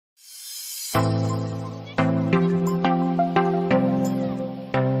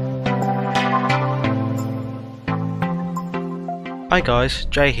Hi guys,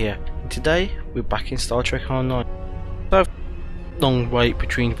 Jay here, and today we're back in Star Trek Online. So, long wait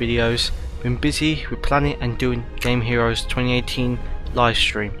between videos, been busy with planning and doing Game Heroes 2018 live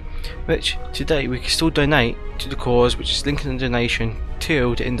stream, which today we can still donate to the cause, which is linking the donation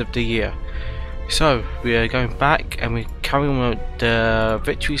till the end of the year. So we are going back and we're carrying on with the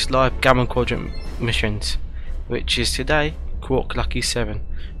Victories Live Gamma Quadrant missions, which is today Quark Lucky 7,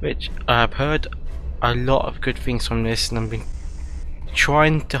 which I have heard a lot of good things from this, and I've been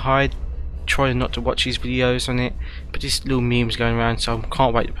trying not to watch these videos on it, but this little meme's going around, so I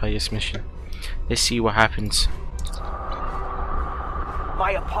can't wait to play this mission. Let's see what happens.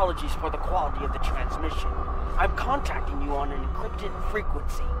 My apologies for the quality of the transmission. I'm contacting you on an encrypted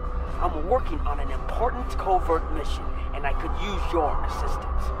frequency. I'm working on an important covert mission, and I could use your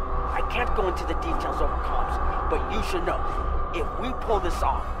assistance. I can't go into the details over comms, but you should know, if we pull this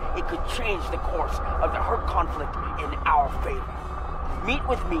off, it could change the course of the Herc conflict in our favor. Meet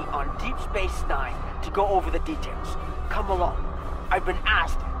with me on Deep Space Nine to go over the details. Come along. I've been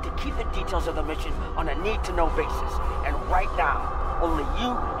asked to keep the details of the mission on a need-to-know basis, and right now, only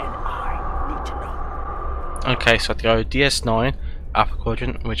you and I need to know. Okay, so I have to go DS9, Alpha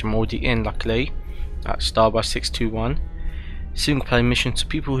Quadrant, which I'm already in luckily, at Starbus 621. Single player mission, so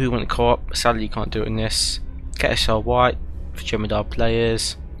people who want to co-op, sadly you can't do it in this. KSL White, for Gemini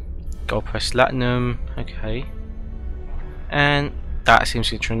players. Gold Press Platinum, okay. And that seems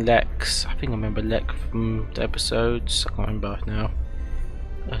to be Lex. I think I remember Lex from the episodes. I can't remember now.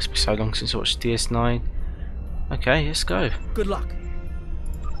 It's been so long since I watched DS9. Okay, let's go. Good luck.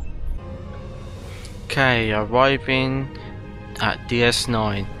 Okay, arriving at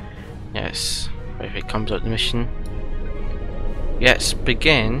DS9. Yes, if it comes up the mission. Yes,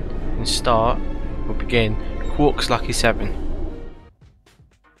 begin and start. We'll begin. Quark's Lucky 7.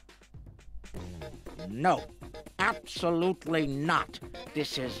 No, absolutely not.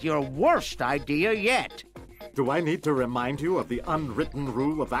 This is your worst idea yet. Do I need to remind you of the unwritten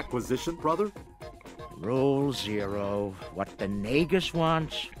rule of acquisition, brother? Rule 0. What the Nagus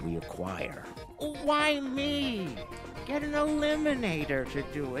wants, we acquire. Why me? Get an eliminator to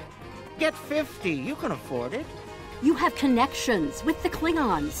do it. Get 50. You can afford it. You have connections with the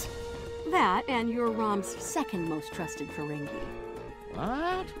Klingons. That and you're Rom's second most trusted Ferengi.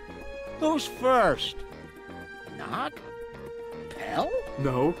 What? Who's first? Nog? Pell?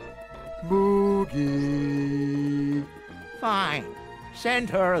 No. Moogie. Fine. Send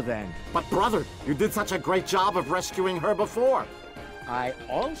her then. But brother, you did such a great job of rescuing her before. I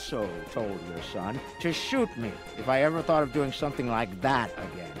also told your son to shoot me if I ever thought of doing something like that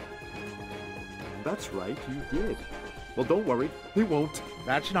again. That's right, you did. Well, don't worry, he won't.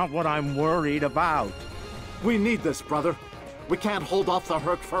 That's not what I'm worried about. We need this, brother. We can't hold off the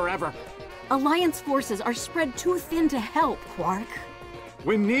Herc forever. Alliance forces are spread too thin to help, Quark.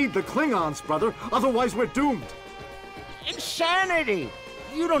 We need the Klingons, brother. Otherwise, we're doomed. Insanity!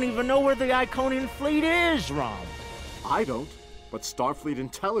 You don't even know where the Iconian fleet is, Rom. I don't, but Starfleet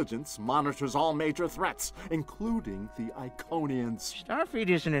intelligence monitors all major threats, including the Iconians. Starfleet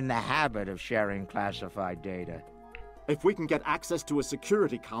isn't in the habit of sharing classified data. If we can get access to a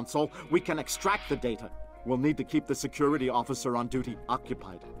security console, we can extract the data. We'll need to keep the security officer on duty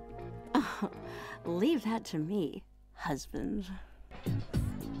occupied. Leave that to me, husband.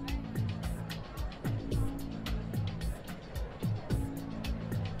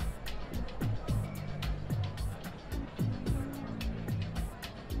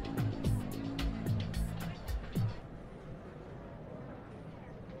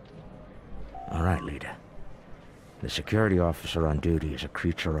 All right, leader. The security officer on duty is a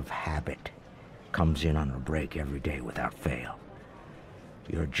creature of habit. Comes in on her break every day without fail.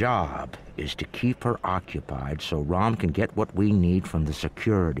 Your job is to keep her occupied so Rom can get what we need from the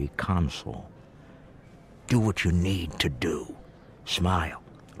security console. Do what you need to do. Smile,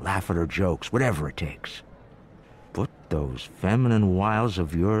 laugh at her jokes, whatever it takes. Put those feminine wiles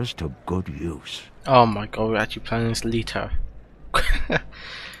of yours to good use. Oh my god, we're actually playing this later.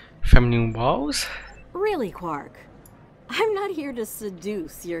 Feminine wiles? Really, Quark? I'm not here to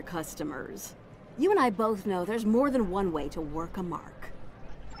seduce your customers. You and I both know there's more than one way to work a mark.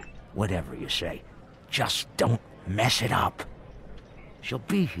 Whatever you say, just don't mess it up. She'll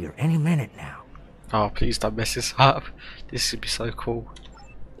be here any minute now. Oh, please don't mess this up. This would be so cool.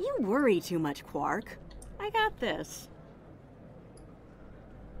 You worry too much, Quark. I got this.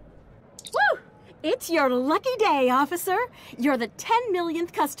 Woo! It's your lucky day, officer. You're the 10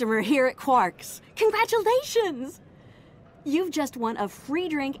 millionth customer here at Quark's. Congratulations! You've just won a free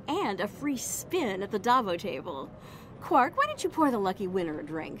drink and a free spin at the Davo table. Quark, why don't you pour the lucky winner a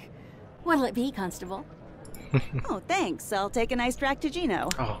drink? What'll it be, Constable? Oh, thanks. I'll take a nice track to Gino.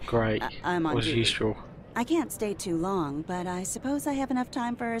 Oh, great. I'm on Was duty. useful. I can't stay too long, but I suppose I have enough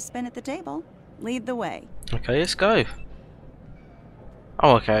time for a spin at the table. Lead the way. Okay, let's go.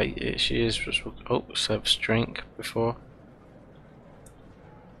 Oh, okay. Yeah, she is. Oh, serves drink before.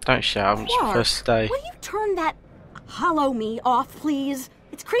 Don't shout. I'm Quark, first day. will you turn that hollow me off, please?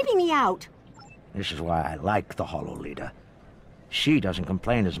 It's creeping me out. This is why I like the Hollow Leader. She doesn't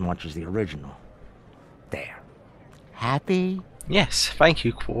complain as much as the original. There. Happy? Yes, thank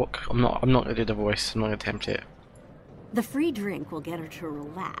you, Quark. I'm not gonna do the voice. I'm not gonna attempt it. The free drink will get her to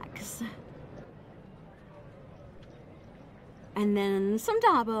relax. And then some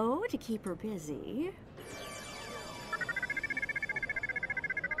Dabo to keep her busy.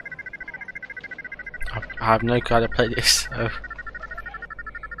 I have no clue how to play this, so...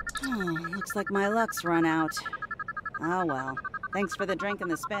 Oh, looks like my luck's run out. Oh well. Thanks for the drink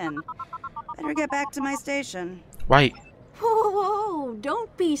and the spin. Better get back to my station. Wait. Whoa,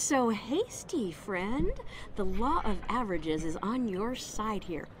 don't be so hasty, friend. The law of averages is on your side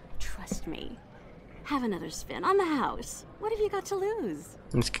here. Trust me. Have another spin on the house. What have you got to lose?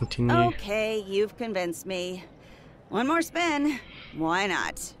 Let's continue. Okay, you've convinced me. One more spin. Why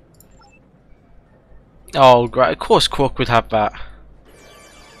not? Oh, great. Of course Quark would have that.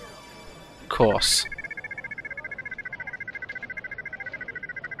 Of course.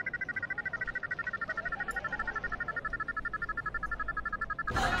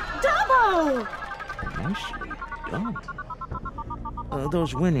 Dabo! Nicely done.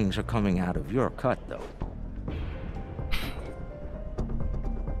 Those winnings are coming out of your cut, though.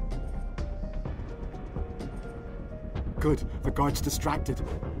 Good. The guard's distracted.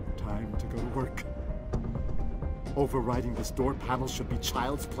 Time to go to work. Overriding this door panel should be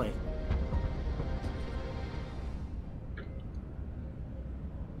child's play.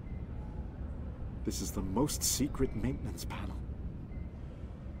 This is the most secret maintenance panel.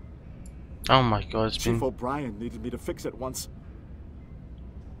 Oh my god, it's Chief been... O'Brien needed me to fix it once.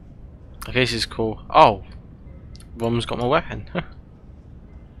 Okay, this is cool. Oh! Rom's got my weapon.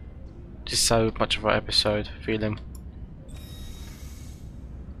 Just so much of our episode feeling.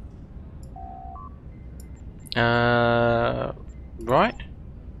 Right?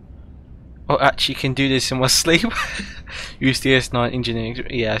 Oh, actually can do this in my sleep. Use the S9 engineering.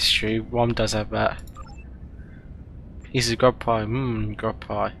 Yeah, that's true. Rom does have that. He's a grub pie. Grub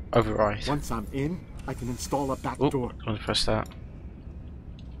pie. Override. Once I'm in, I can install a back Oh, door. I'm gonna press that.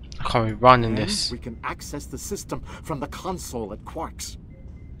 I can't be running Then this. we can access the system from the console at Quark's.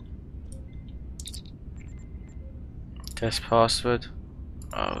 Test password.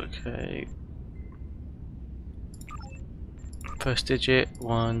 Okay. First digit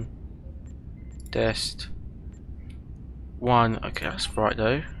 1. Test 1. Okay, that's right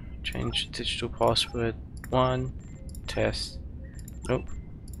though. Change digital password 1. Test. Nope.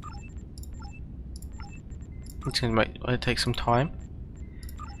 It's gonna take some time.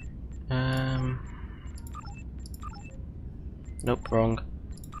 Nope, wrong.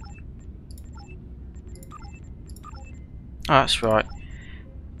 Oh, that's right.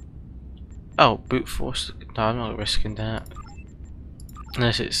 Oh, brute force. No, I'm not risking that.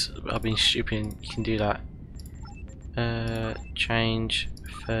 Unless it's I've been stupid. You can do that. Change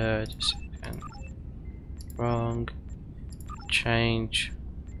third second. Wrong. Change.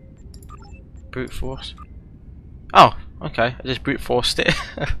 Brute force. Oh, okay. I just brute forced it.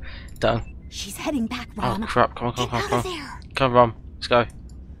 Done. She's heading back, Oh Rom. crap! Come on, come on, Get come on, out come of on. there. Come on, Rom. Let's go.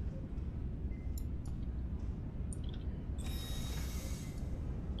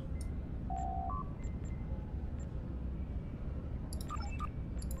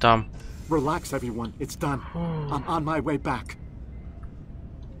 Done. Relax, everyone. It's done. I'm on my way back.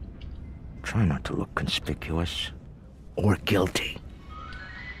 Try not to look conspicuous or guilty.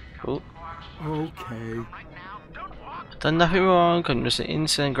 Cool. Okay. Done nothing wrong. I'm just an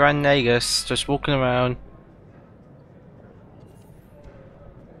innocent Grand Nagus, just walking around.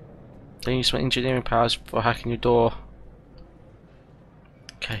 Don't use my engineering powers for hacking your door.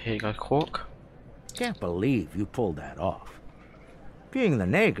 Okay, here you go, Quark. Can't believe you pulled that off. Being the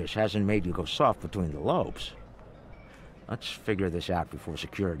Nagus hasn't made you go soft between the lobes. Let's figure this out before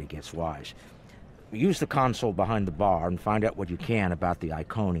security gets wise. Use the console behind the bar and find out what you can about the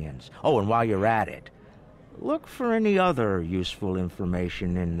Iconians. Oh, and while you're at it, look for any other useful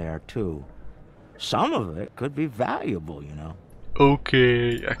information in there, too. Some of it could be valuable, you know.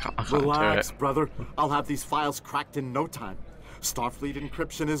 Okay, I can't Relax, do it. brother. I'll have these files cracked in no time. Starfleet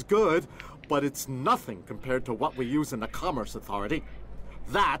encryption is good, but it's nothing compared to what we use in the Commerce Authority.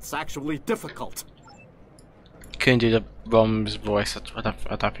 That's actually difficult. Couldn't do the Rom's voice. I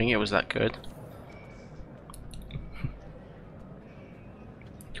don't think it was that good.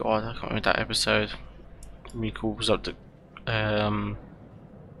 God, I can't remember that episode. Really cool. Was up to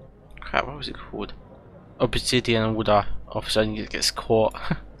crap. What was it called? Obsidian and Water. All of a sudden, he gets caught.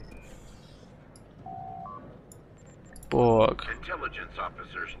 Borg. Intelligence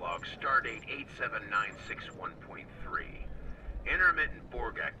Officer's Log, Stardate 87961.3. Intermittent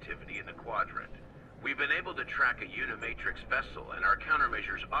Borg activity in the quadrant. We've been able to track a Unimatrix vessel, and our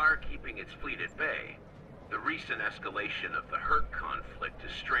countermeasures are keeping its fleet at bay. The recent escalation of the Herc conflict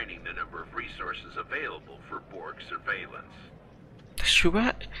is straining the number of resources available for Borg surveillance. That's true,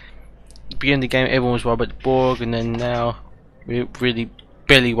 right? Beginning of the game, everyone was worried about the Borg, and then now we're really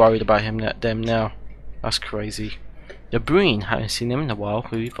barely worried about them now. That's crazy. The Breen, haven't seen them in a while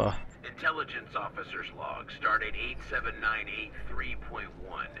either. Intelligence Officer's Log, Stardate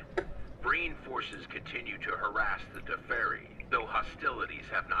 87983.1. Breen forces continue to harass the Teferi, though hostilities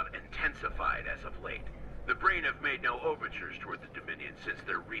have not intensified as of late. The Breen have made no overtures toward the Dominion since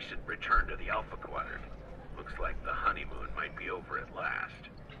their recent return to the Alpha Quadrant. Looks like the honeymoon might be over at last.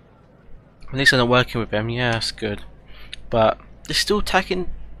 At least they're not working with them, yeah, that's good. But they're still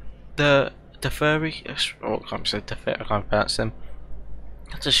attacking the furry. Oh, I can't say I can't pronounce them.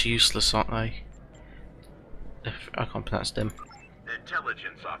 They're just useless, aren't they? I can't pronounce them.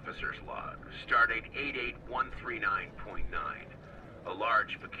 Intelligence Officer's Log, Stardate 88139.9. A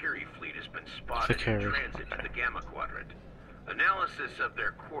large Vakiri fleet has been spotted in transit to the Gamma Quadrant. Analysis of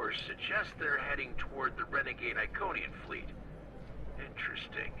their course suggests they're heading toward the renegade Iconian fleet.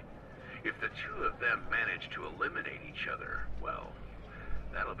 Interesting. If the two of them manage to eliminate each other, well,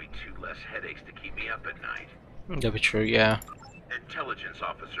 that'll be two less headaches to keep me up at night. That'll be true, yeah. Intelligence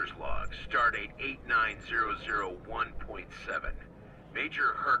Officer's Log, Stardate 89001.7.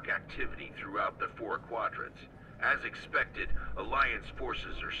 Major Herc activity throughout the 4 quadrants. As expected, Alliance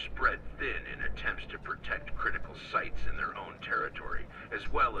forces are spread thin in attempts to protect critical sites in their own territory, as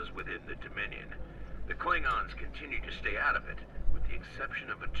well as within the Dominion. The Klingons continue to stay out of it, with the exception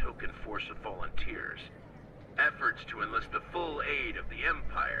of a token force of volunteers. Efforts to enlist the full aid of the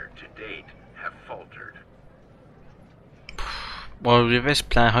Empire to date have faltered. Well, with this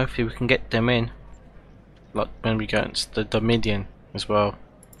plan, hopefully we can get them in. Like when we go into the Dominion as well.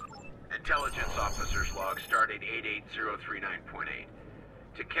 Intelligence Officer's Log, Stardate 88039.8.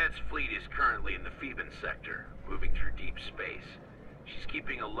 Taket's fleet is currently in the Phoeban sector, moving through deep space. She's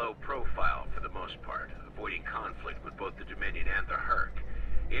keeping a low profile for the most part, avoiding conflict with both the Dominion and the Herc.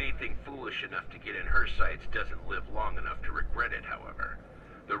 Anything foolish enough to get in her sights doesn't live long enough to regret it, however.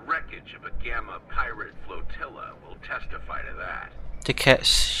 The wreckage of a Gamma pirate flotilla will testify to that. Taket,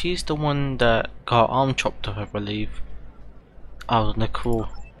 she's the one that got her arm chopped off, I believe. Oh, Nicole.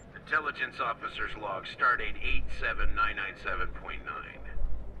 Intelligence Officer's Log, Stardate 87997.9.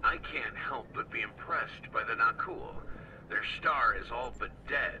 I can't help but be impressed by the Nakul. Their star is all but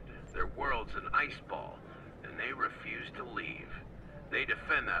dead, their world's an ice ball, and they refuse to leave. They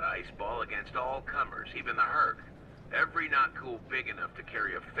defend that ice ball against all comers, even the Herc. Every Nakul big enough to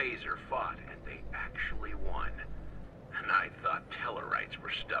carry a phaser fought, and they actually won. And I thought Tellarites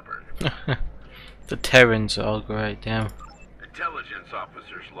were stubborn. The Terrans are great, damn. Intelligence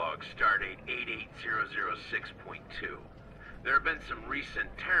Officer's Log, Stardate 88006.2. There have been some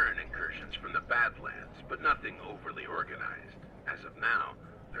recent Terran incursions from the Badlands, but nothing overly organized. As of now,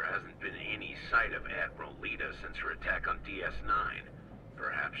 there hasn't been any sight of Admiral Lita since her attack on DS9.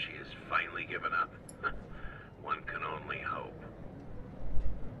 Perhaps she has finally given up? One can only hope.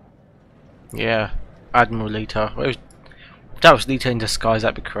 Yeah, Admiral Lita. If that was Lita in disguise,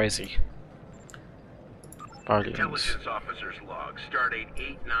 that'd be crazy. Intelligence Officer's Log, Stardate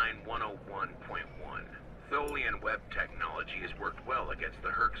 89101.1. Tholian web technology has worked well against the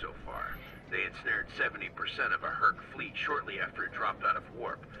Herc so far. They ensnared 70% of a Herc fleet shortly after it dropped out of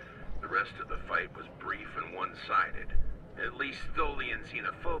warp. The rest of the fight was brief and one-sided. At least Tholian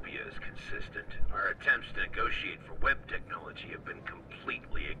xenophobia is consistent. Our attempts to negotiate for web technology have been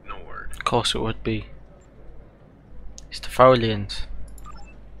completely ignored. Of course it would be. It's the Tholians.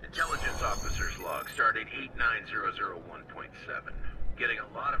 Intelligence Officer's Log, Stardate 89001.7. Getting a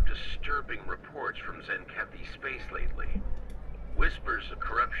lot of disturbing reports from Zenkethi space lately. Whispers of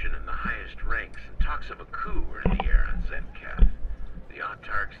corruption in the highest ranks and talks of a coup are in the air on Zenketh. The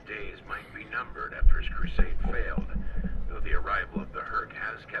Autarch's days might be numbered after his crusade failed, though the arrival of the Herc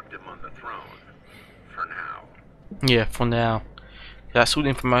has kept him on the throne. For now. Yeah, for now. That's all the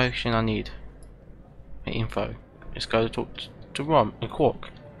information I need. Info. Let's go talk to Rom and Quark.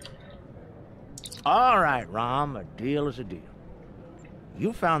 Alright, Rom, a deal is a deal.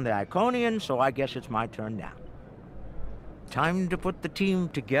 You found the Iconian, so I guess it's my turn now. Time to put the team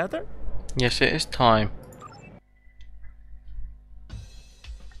together? Yes, it is time.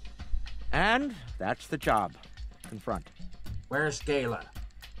 And that's the job. Confront. Where's Gala?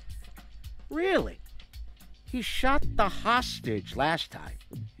 Really? He shot the hostage last time.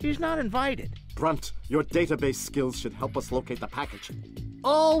 He's not invited. Brunt, your database skills should help us locate the package.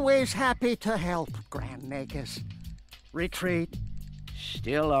 Always happy to help, Grand Nagus. Retreat.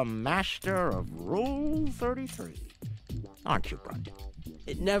 Still a master of Rule 33. Aren't you, Brunt?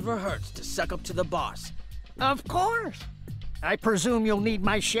 It never hurts to suck up to the boss. Of course. I presume you'll need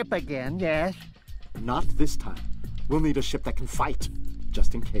my ship again, yes? Not this time. We'll need a ship that can fight,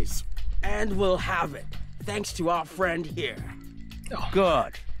 just in case. And we'll have it, thanks to our friend here.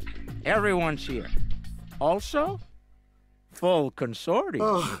 Good. Everyone's here. Also, full consortium.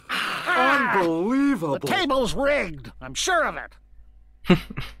 Oh, unbelievable. The table's rigged. I'm sure of it.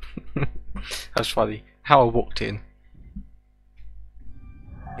 That's funny. How I walked in.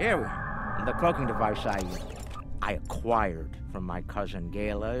 Here we are. The cloaking device I acquired from my cousin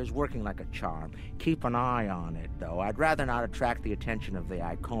Gala is working like a charm. Keep an eye on it, though. I'd rather not attract the attention of the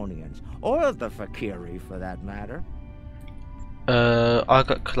Iconians, or the Fakiri, for that matter. I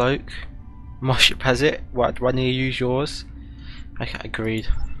got cloak. My ship has it. What? Do I need to use yours? Okay, agreed.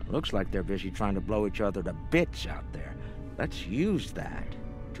 Looks like they're busy trying to blow each other to bits out there. Let's use that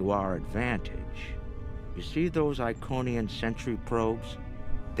to our advantage. You see those Iconian sentry probes?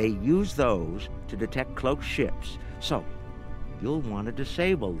 They use those to detect cloaked ships, so you'll want to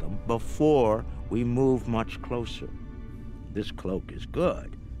disable them before we move much closer. This cloak is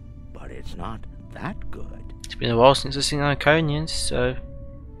good, but it's not that good. It's been a while since I've seen Iconians, so...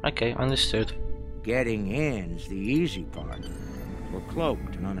 Okay, understood. Getting in's the easy part. We're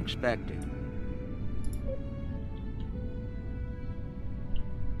cloaked and unexpected.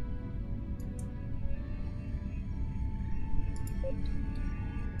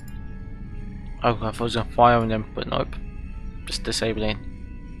 Oh, I thought I was gonna fire on them, but nope. Just disabling.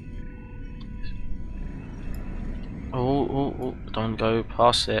 Oh, don't go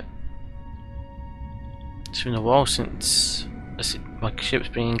past it. It's been a while since my ship's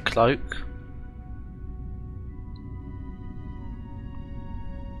been in cloak.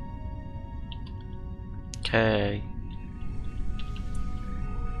 Okay.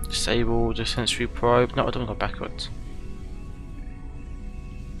 Disable the sensory probe. No, I don't go backwards.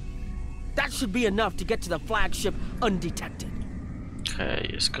 That should be enough to get to the flagship undetected. Okay,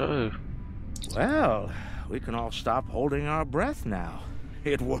 let's go. Well, we can all stop holding our breath now.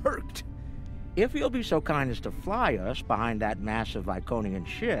 It worked. If you'll be so kind as to fly us behind that massive Iconian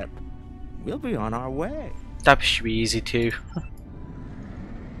ship, we'll be on our way. That should be easy too.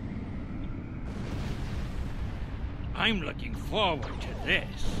 I'm looking forward to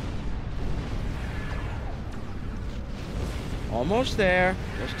this. Almost there.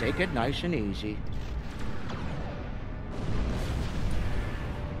 Just take it nice and easy.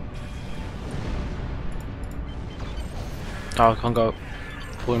 Oh, I can't go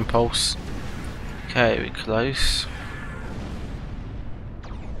full impulse. Okay, we're close.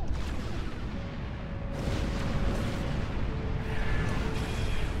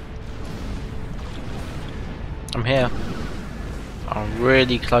 I'm here. I'm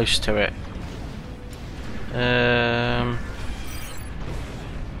really close to it.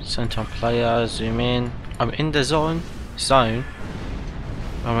 Center player, zoom in. I'm in the zone. I'm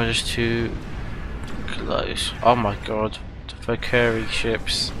just too close. Oh my god. The Fakiri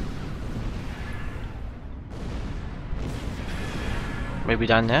ships. Maybe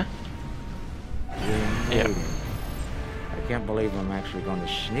down there? Yeah. I can't believe I'm actually going to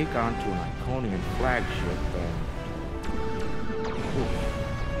sneak onto an Iconian flagship and...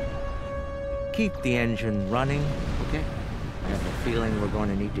 Keep the engine running, okay? I have a feeling we're going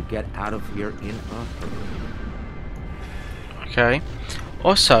to need to get out of here in a hurry. Okay.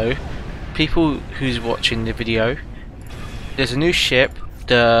 Also, people who's watching the video, there's a new ship,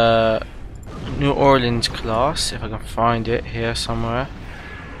 the New Orleans class, if I can find it here somewhere.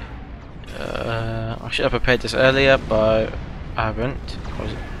 I should have prepared this earlier, but I haven't. I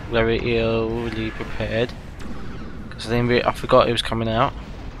was very illy prepared because I forgot it was coming out.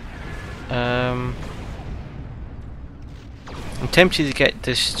 I'm tempted to get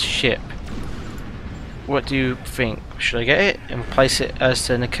this ship. What do you think? Should I get it and replace it as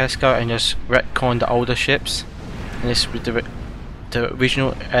the Nakesco and just retcon the older ships? And this with the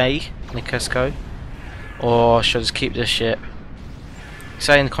original A Nakesco? Or should I just keep this ship?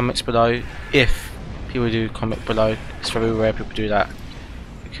 Say in the comments below if people do comment below. It's very rare people do that.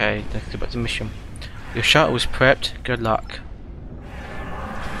 Okay, let's go back to the mission. Your shuttle was prepped. Good luck.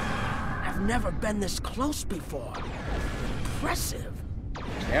 I've never been this close before. Impressive.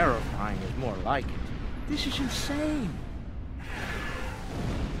 Terrifying is more like it. This is insane.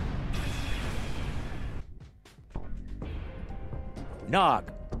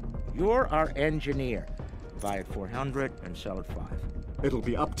 Nog, you're our engineer. Buy it 400 and sell it 5. It'll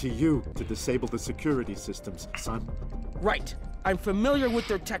be up to you to disable the security systems, son. Right. I'm familiar with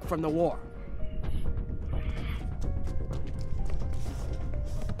their tech from the war.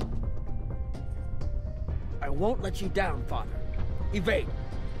 I won't let you down, Father. Evade.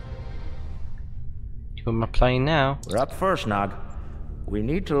 Who am I playing now? We're up first, Nog. We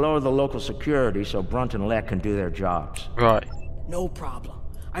need to lower the local security so Brunt and Lek can do their jobs. Right. No problem.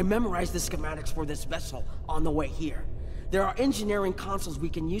 I memorized the schematics for this vessel on the way here. There are engineering consoles we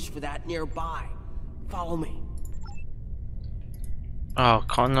can use for that nearby. Follow me. Oh,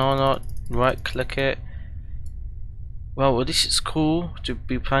 can't not right click it. Well, this is cool to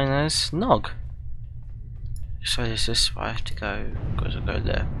be playing as Nog. So is this where I have to go? Gotta go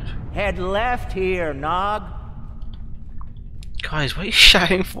left. Head left here, Nog. Guys, what are you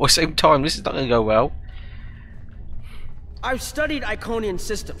shouting for at the same time? This is not gonna go well. I've studied Iconian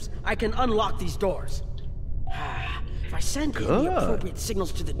systems. I can unlock these doors. If I send in the appropriate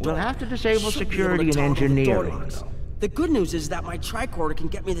signals to the door, We'll have to disable should be security able to and toggle the door engineering, locks. though. The good news is that my tricorder can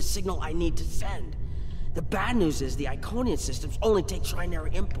get me the signal I need to send. The bad news is the Iconian systems only take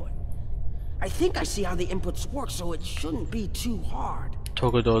trinary input. I think I see how the inputs work, so it shouldn't be too hard.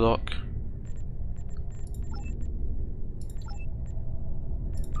 Toggle door lock.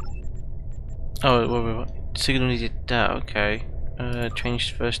 Oh, wait. Signal needed that, okay.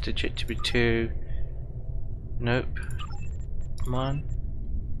 Change first digit to be 2. Nope. Come on.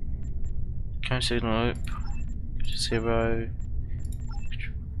 Count signal, nope. 0.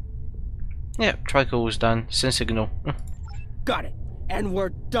 Yep, tricall was done. Send signal. Got it. And we're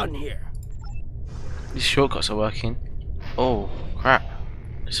done here. These shortcuts are working. Oh, crap.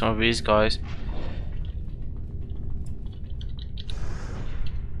 Some of these guys.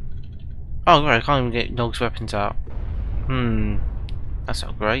 Oh, right, I can't even get Nog's weapons out. That's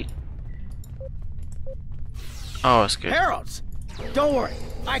not great. Oh, that's good. Heralds! Don't worry,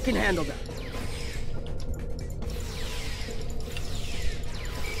 I can handle them.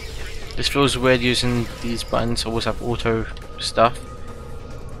 This feels weird using these buttons. Always have auto stuff.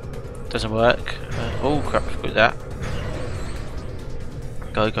 Doesn't work. Oh crap, look at that.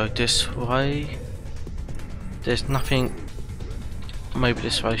 Gotta go this way. There's nothing. Maybe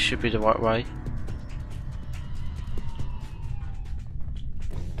this way should be the right way.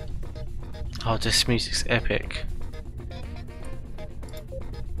 Oh, this music's epic.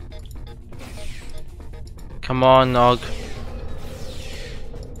 Come on, Nog.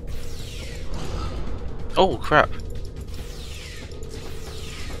 Oh crap.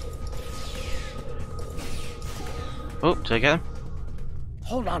 Oh, did I get him?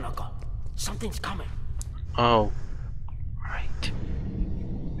 Hold on, Uncle. Something's coming. Oh. Right.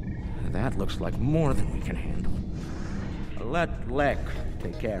 That looks like more than we can handle. Let Lek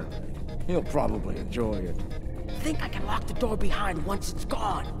take care of it. He'll probably enjoy it. Think I can lock the door behind once it's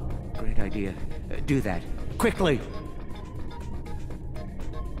gone. Great idea. Do that. Quickly!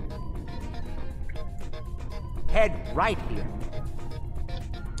 Head right here.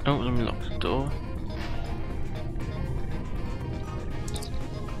 Oh, let me lock the door.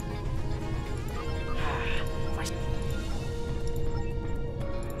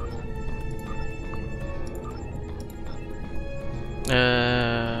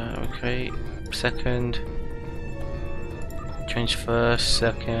 Okay, second. Change first,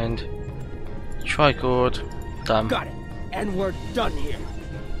 second. Tricord, done. Got it. And we're done here.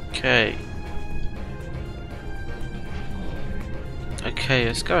 Okay. Okay,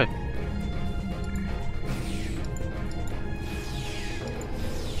 let's go.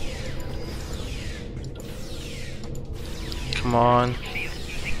 Come on.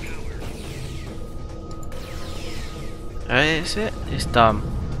 Is it? It's done.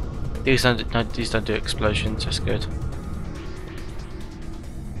 These don't do explosions. That's good.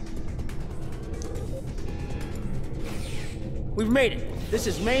 We've made it. This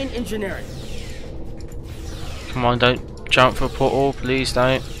is main engineering. Come on, don't jump for a portal, please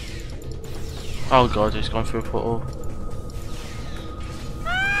don't. Oh god, he's gone through a portal.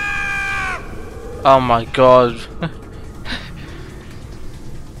 Oh my god.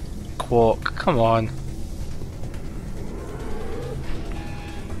 Quark, come on.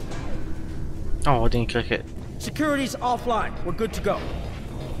 Oh, I didn't click it. Security's offline. We're good to go.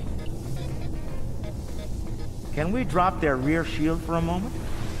 Can we drop their rear shield for a moment?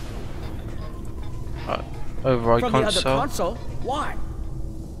 Override From console. the other console? Why?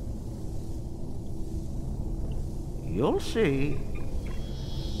 You'll see.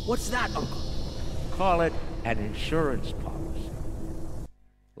 What's that, Uncle? Call it an insurance policy.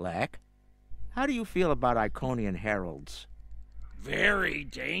 Lek, how do you feel about Iconian heralds? Very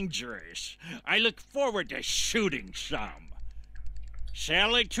dangerous. I look forward to shooting some.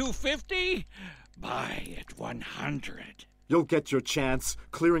 Sell at 250? Buy at 100. You'll get your chance,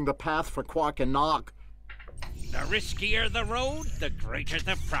 clearing the path for Quark and Nog. The riskier the road, the greater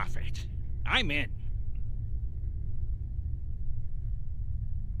the profit. I'm in.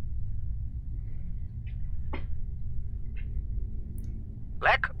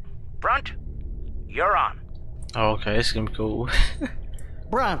 Lek, Brunt, you're on. Oh, okay, this is gonna be cool.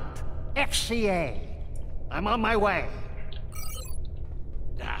 Brunt, FCA. I'm on my way.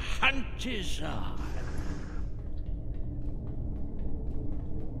 The hunt is on.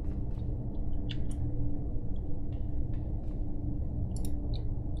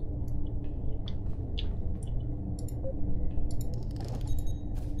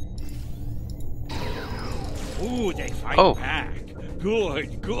 Ooh, they fight back.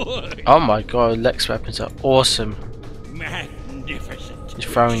 Good, good. Oh my god, Lex weapons are awesome. Magnificent. He's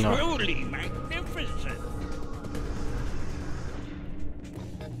throwing up. Truly magnificent.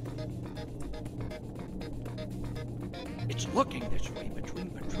 It's looking this way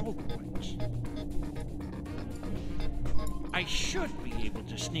between patrol points. I should be able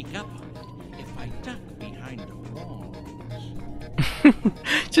to sneak up on it if I duck behind the walls.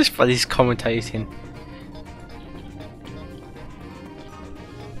 Just funny, he's commentating.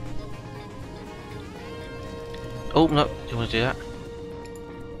 Oh no, you want to do that?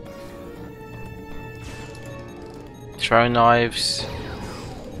 Throw knives.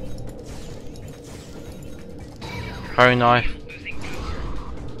 Throw knife.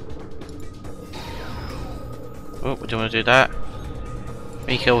 Oh, we don't want to do that.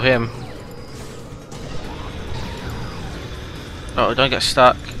 Me kill him. Oh, don't get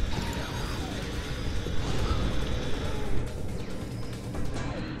stuck.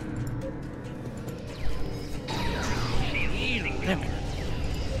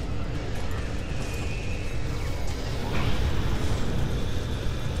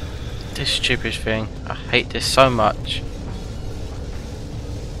 This stupid thing. I hate this so much.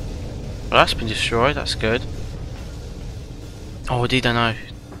 Well, that's been destroyed, that's good. Oh, I don't know.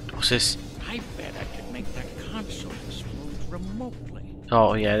 What's this? I bet I could make that console explode remotely.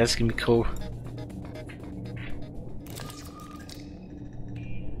 Oh yeah, that's gonna be cool.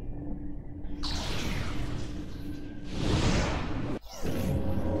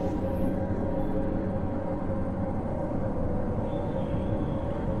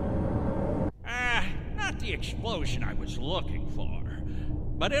 The explosion I was looking for,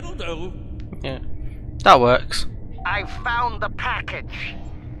 but it'll do. Yeah, that works. I found the package.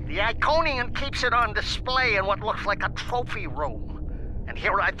 The Iconian keeps it on display in what looks like a trophy room. And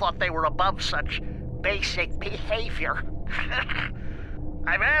here I thought they were above such basic behavior.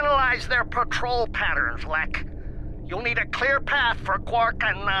 I've analyzed their patrol patterns, Lek. You'll need a clear path for Quark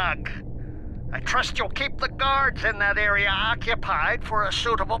and Nog. I trust you'll keep the guards in that area occupied for a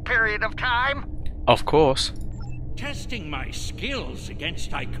suitable period of time. Of course. Testing my skills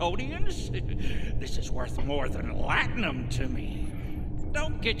against Iconians? This is worth more than Latinum to me.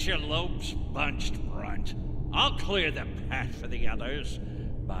 Don't get your lobes bunched, Brunt. I'll clear the path for the others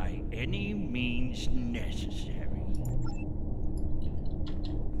by any means necessary.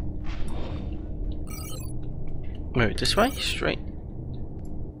 Move it this way, straight.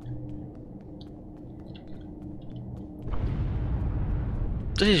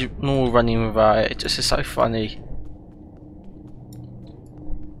 This is normal running without it, this is so funny.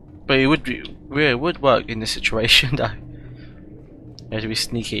 But it would be, really would work in this situation though. You have to be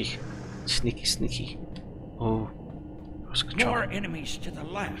sneaky. Sneaky, sneaky. Oh. What's control? More enemies to the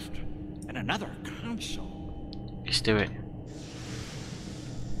left, and another console. Let's do it.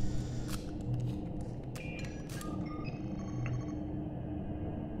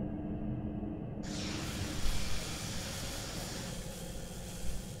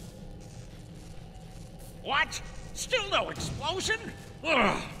 What? Still no explosion?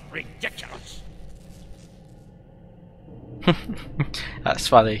 Ugh, ridiculous. That's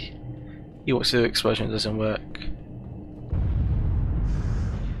funny. He wants to do explosion, it doesn't work.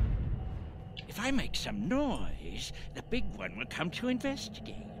 If I make some noise, the big one will come to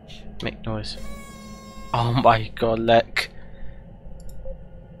investigate. Make noise. Oh my god, Lek.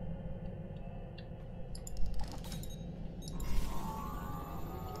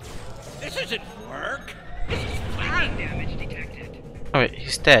 This isn't work. This is fun. Damage detected. Oh wait,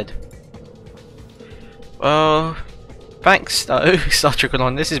 he's dead. Well, thanks though, Star Trek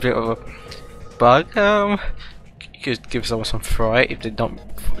on. This is a bit of a bug. You could give someone some fright if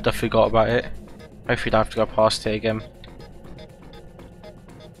they forgot about it. Hopefully, don't have to go past it again.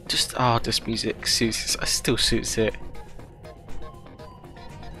 Just this music suits. It still suits it.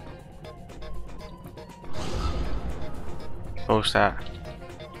 was that?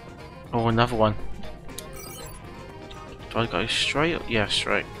 Oh, another one. Do I go straight? Yeah,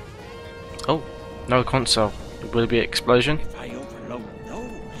 straight. Oh, no console. Will it be an explosion? If I overload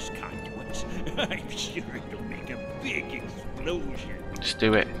those conduits, I'm sure it'll make a big explosion. Let's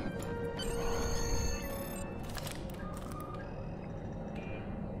do it.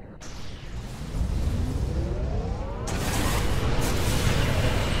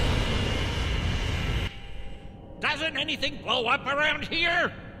 Doesn't anything blow up around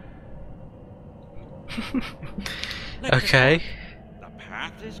here? Okay. The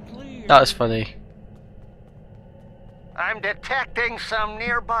path is clear. That was funny. I'm detecting some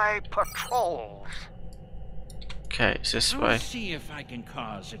nearby patrols. Okay, it's this I'll way. see if I can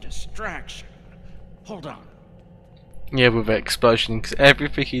cause a distraction. Hold on. Yeah, with the explosion, because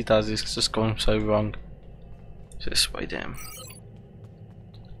everything he does is just going so wrong. It's this way, damn.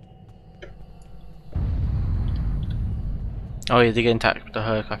 Oh yeah, they get attacked with the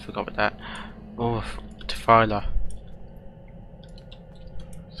Herc, I forgot about that. Oh, Defiler.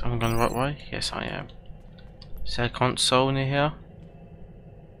 So I'm going the right way? Yes, I am. Is there a console near here?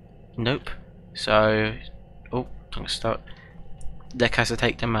 Nope. So, oh, I'm gonna start. Lek has to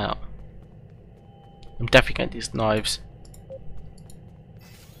take them out. I'm definitely getting these knives.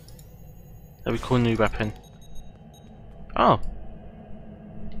 That we call new weapon. Oh,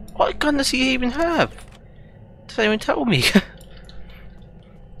 what gun does he even have? Does they even tell me?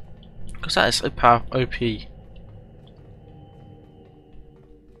 Because that is so OP.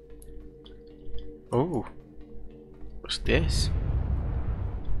 Oh, what's this?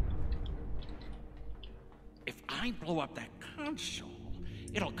 If I blow up that console,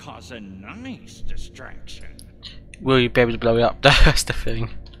 it'll cause a nice distraction. Will you be able to blow it up? That's the thing.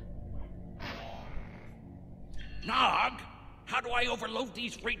 Nog, how do I overload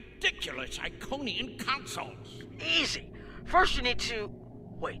these ridiculous Iconian consoles? Easy. First you need to...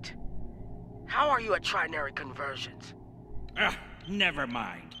 Wait. How are you at trinary conversions? Never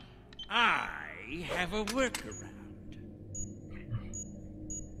mind. I have a workaround.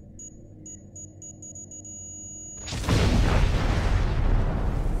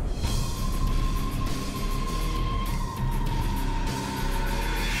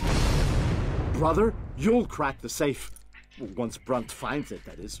 Brother, you'll crack the safe. Once Brunt finds it,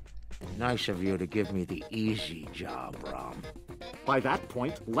 that is. Nice of you to give me the easy job, Rom. By that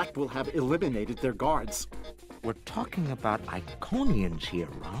point, Lek will have eliminated their guards. We're talking about Iconians here,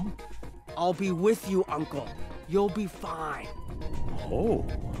 Rom. I'll be with you, Uncle. You'll be fine. Oh,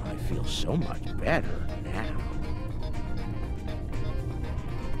 I feel so much better now.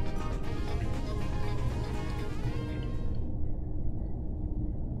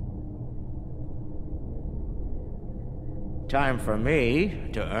 Time for me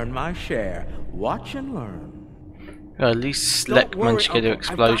to earn my share. Watch and learn. Well, at least Lek managed to get an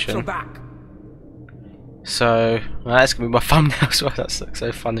explosion. I've got your back. So, well, that's gonna be my thumbnail as well. That's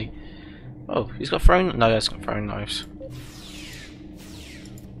so funny. Oh, he's got throwing. No, he's got throwing knives.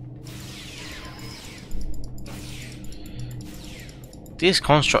 These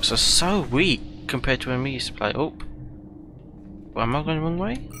constructs are so weak compared to when we used to play. Oh, well, am I going the wrong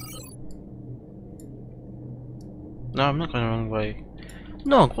way? No, I'm not going the wrong way.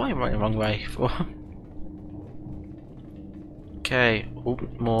 No, why am I going the wrong way for? Okay, oh,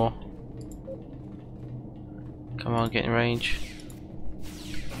 more. Come on, get in range.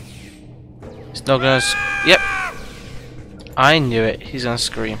 It's not gonna. Yep. I knew it. He's gonna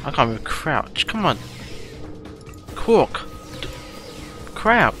scream. I can't even crouch. Come on. Quark.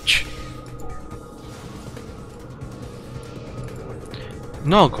 Crouch.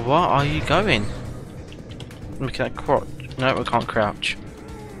 Nog, where are you going? Look at that crouch. No, I can't crouch.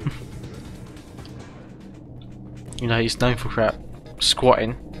 You know, he's known for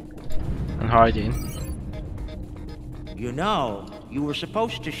squatting and hiding. You know, you were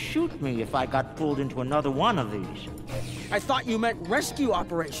supposed to shoot me if I got pulled into another one of these. I thought you meant rescue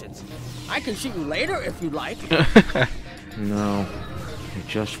operations. I can shoot you later if you'd like. No, it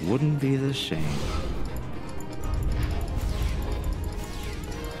just wouldn't be the same.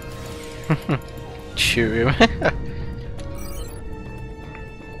 Shoot him.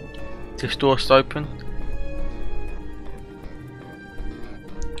 This door's open.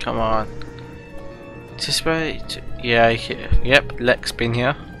 Come on. This way. Yeah, yep, Lek's been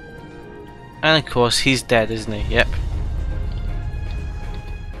here. And of course, he's dead, isn't he? Yep.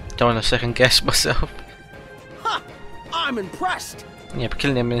 Don't want to second guess myself. Ha! I'm impressed. Yeah, but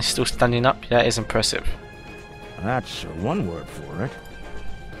killing him and still standing up, that is impressive. That's one word for it.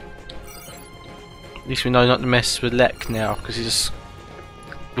 At least we know not to mess with Lek now, because he just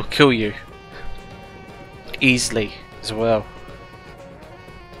will kill you. Easily, as well.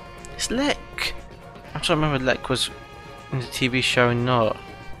 It's Lek! I'm trying to remember Lek was in the TV show or not.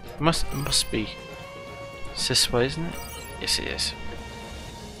 It must be. It's this way, isn't it? Yes, it is.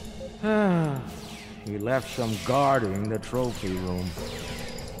 He left some guarding the trophy room.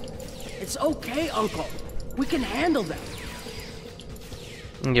 It's okay, Uncle. We can handle them.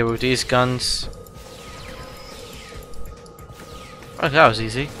 Yeah, with these guns. Oh, that was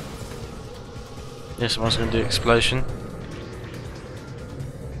easy. Yeah, someone's gonna do explosion.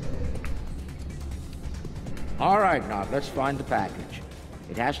 Alright, Nog, let's find the package.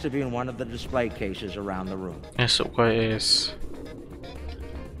 It has to be in one of the display cases around the room. Yes, what it is.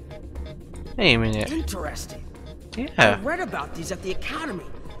 Wait a minute. Interesting. Yeah. I read about these at the Academy.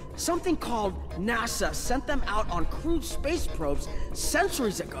 Something called NASA sent them out on crewed space probes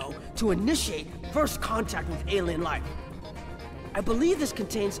centuries ago to initiate first contact with alien life. I believe this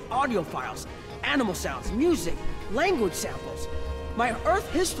contains audio files, animal sounds, music, language samples. My Earth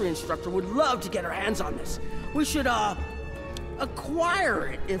history instructor would love to get her hands on this. We should, acquire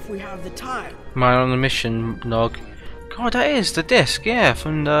it if we have the time. Man on the mission, Nog. God, that is the disc, yeah,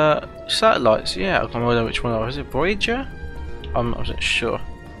 from the satellites, yeah. I can't remember which one. Was it Voyager? I wasn't sure.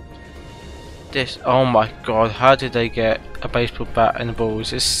 This, oh my god, how did they get a baseball bat and a ball?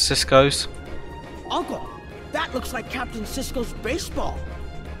 Is this Cisco's? Uncle, that looks like Captain Sisko's baseball.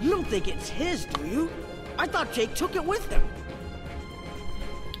 You don't think it's his, do you? I thought Jake took it with him.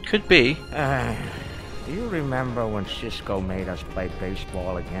 Could be. Do you remember when Sisko made us play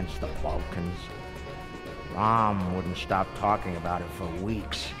baseball against the Vulcans? Rom wouldn't stop talking about it for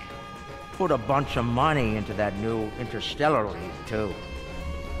weeks. Put a bunch of money into that new Interstellar League, too.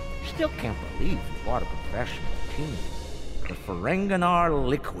 Still can't believe he bought a professional team. The Ferenginar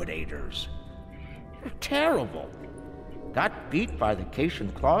Liquidators. They're terrible. Got beat by the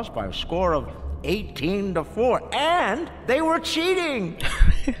Cation Claws by a score of 18-4, and they were cheating!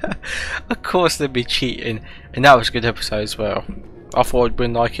 Of course they'd be cheating, and that was a good episode as well. I thought I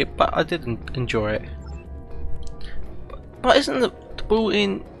wouldn't like it, but I didn't enjoy it. But isn't the ball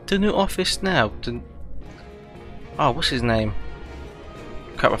in the new office now? Oh, what's his name?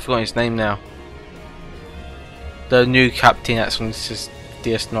 Crap, I forgot his name now. The new captain that's on this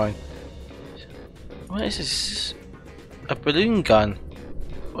DS9. What is this? A balloon gun?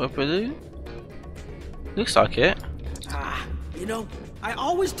 Or a balloon? Looks like it. You know, I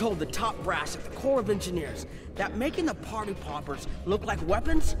always told the top brass at the Corps of Engineers that making the party poppers look like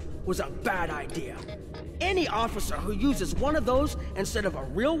weapons was a bad idea. Any officer who uses one of those instead of a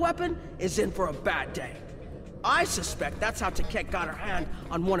real weapon is in for a bad day. I suspect that's how Tankette got her hand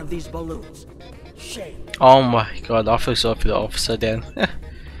on one of these balloons. Shame. Oh my god, I feel sorry for the officer then.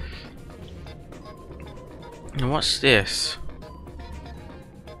 And what's this?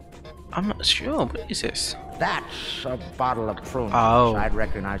 I'm not sure, what is this? That's a bottle of prunes. Oh. I'd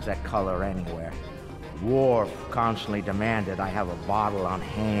recognize that color anywhere. Worf constantly demanded I have a bottle on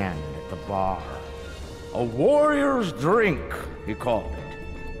hand at the bar. A warrior's drink, he called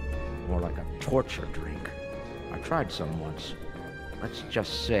it. More like a torture drink. I tried some once. Let's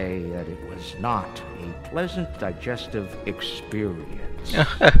just say that it was not a pleasant digestive experience.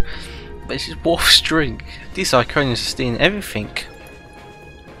 But this is Worf's drink. These Iconians are stealing everything.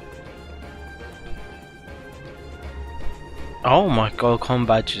 Oh my god, com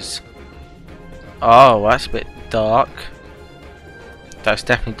badges. Oh, that's a bit dark. That's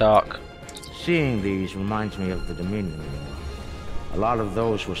definitely dark. Seeing these reminds me of the Dominion War. A lot of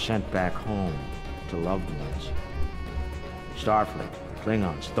those were sent back home to loved ones. Starfleet,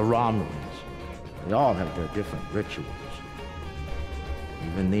 Klingons, the Romulans. They all have their different rituals.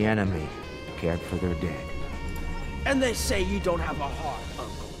 Even the enemy cared for their dead. And they say you don't have a heart,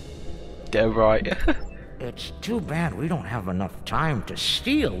 Uncle. They're right. It's too bad we don't have enough time to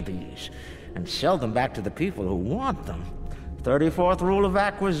steal these and sell them back to the people who want them. 34th rule of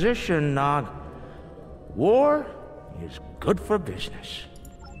acquisition, Nog. War is good for business.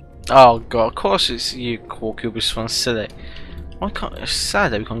 Oh god, of course it's you, Quark, you'll be so silly. Why can't, it's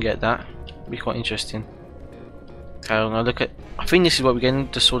sad that we can't get that. It'd be quite interesting. Okay, I'm gonna look at, I think this is what we're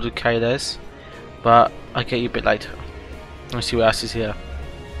getting, the Sword of Kairos. But I'll get you a bit later. Let's see what else is here.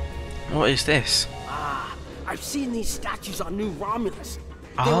 What is this? I've seen these statues on New Romulus.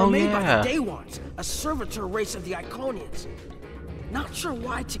 They Oh, were made yeah. by the Day Ones, a servitor race of the Iconians. Not sure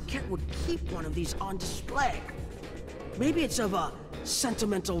why Tankette would keep one of these on display. Maybe it's of a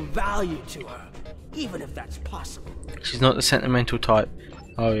sentimental value to her, even if that's possible. She's not the sentimental type.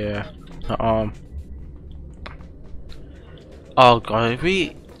 Oh yeah. Her arm. Oh god,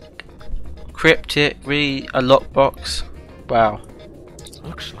 really cryptic, really a lockbox. Wow.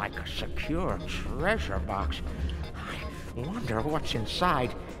 Looks like a secure treasure box. I wonder what's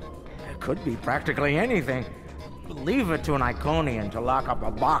inside. could be practically anything. Leave it to an Iconian to lock up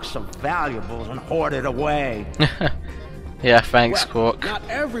a box of valuables and hoard it away. Yeah, thanks, Well, Quark. not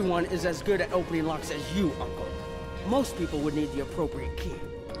everyone is as good at opening locks as you, Uncle. Most people would need the appropriate key.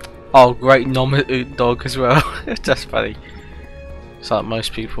 Oh, great nominated dog as well. That's funny. It's like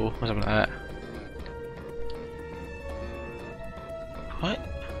most people, or something like that. What?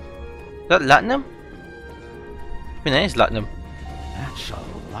 Is that latinum? I mean, that is latinum. That's a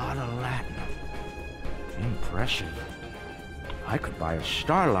lot of latinum. Impressive. I could buy a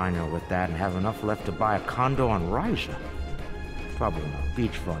Starliner with that and have enough left to buy a condo on Ryza. Probably not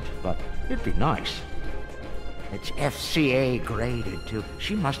beachfront, but it'd be nice. It's FCA graded, too.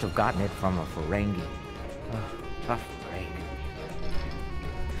 She must have gotten it from a Ferengi. Tough break.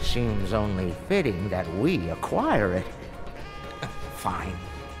 Seems only fitting that we acquire it. Fine.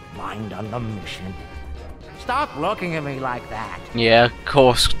 Mind on the mission. Stop looking at me like that. Yeah, of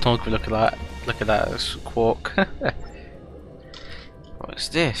course. Don't look at that. Look at that. It's Quark. What's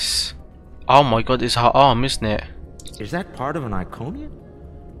this? Oh my god, it's her arm, isn't it? Is that part of an Iconian?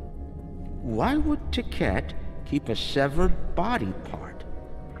 Why would Ticket keep a severed body part?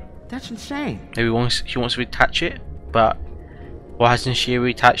 That's insane. Maybe she wants to reattach it, but why hasn't she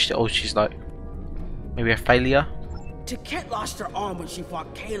reattached it? Or she's like, maybe a failure? Ticket lost her arm when she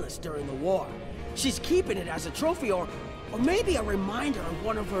fought Kalis during the war. She's keeping it as a trophy or maybe a reminder of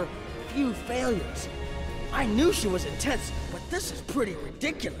one of her few failures. I knew she was intense, but this is pretty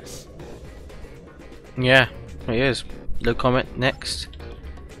ridiculous. Yeah, it is. No comment. Next.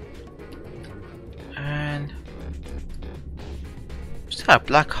 And is that a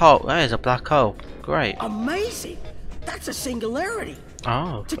black hole? That is a black hole. Great. Amazing! That's a singularity.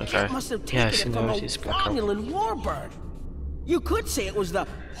 Oh, Ticket okay. must have Yeah, taken it from a singularity is black hole. Romulan warbird. You could say it was the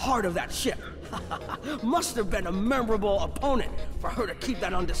heart of that ship. Must have been a memorable opponent for her to keep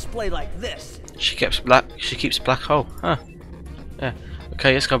that on display like this. She keeps black hole. Huh. Yeah.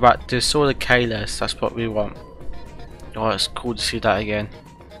 Okay, let's go back to Sword of Kalis. That's what we want. Oh, it's cool to see that again.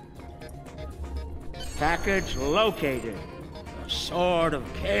 Package located. The Sword of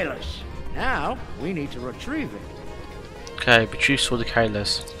Kalis. Now, we need to retrieve it. Okay, retrieve Sword of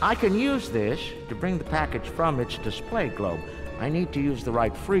Kalis. I can use this to bring the package from its display globe. I need to use the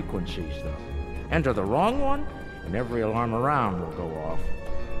right frequencies, though. Enter the wrong one, and every alarm around will go off.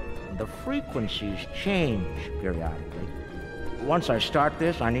 And the frequencies change periodically. Once I start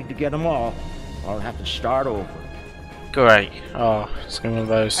this, I need to get them all, or I'll have to start over. Great. Oh, it's gonna be one of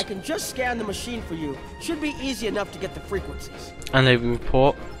those. I can just scan the machine for you. Should be easy enough to get the frequencies. And they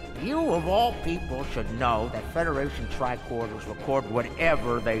report. You, of all people, should know that Federation tricorders record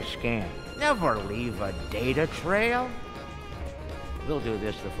whatever they scan. Never leave a data trail. We'll do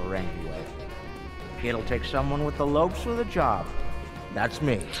this the Ferengi way. It'll take someone with the lopes for the job. That's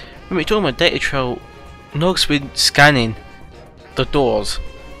me. When we're talking about data trail, Nog's been scanning the doors.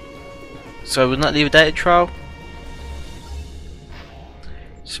 So would that leave a data trail?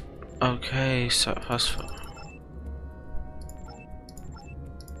 Okay, so first.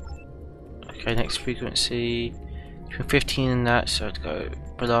 Okay, next frequency between 15 and that, so I'd go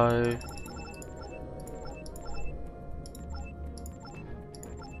below.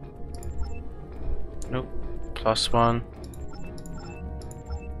 Nope, +1.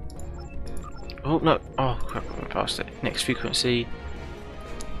 Oh no! Oh crap! I went past it. Next frequency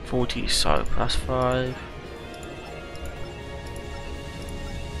 40, so +5.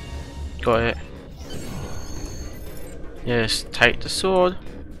 Got it. Yes, take the sword.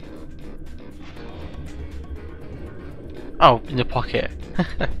 Oh, in the pocket.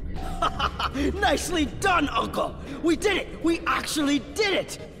 Nicely done, Uncle! We did it! We actually did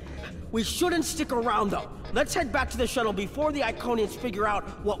it! We shouldn't stick around, though. Let's head back to the shuttle before the Iconians figure out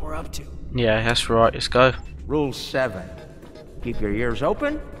what we're up to. Yeah, that's right. Let's go. Rule 7. Keep your ears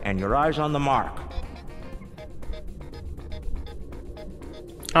open and your eyes on the mark.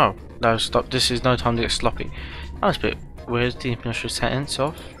 Oh, no, stop. This is no time to get sloppy. That was a bit weird. The initial sentence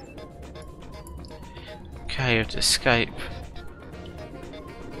off. Okay, you have to escape.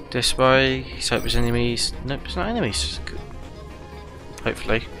 This way. So it was enemies. Nope, it's not enemies.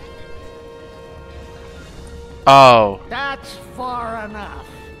 Hopefully. Oh. That's far enough.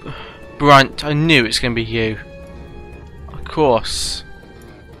 Brunt, I knew it's going to be you. Of course.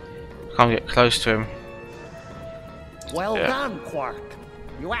 Can't get close to him. Well done, Quark.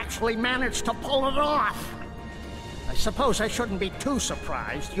 You actually managed to pull it off. I suppose I shouldn't be too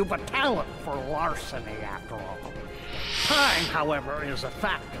surprised. You've a talent for larceny, after all. Time, however, is a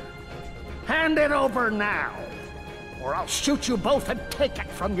factor. Hand it over now, or I'll shoot you both and take it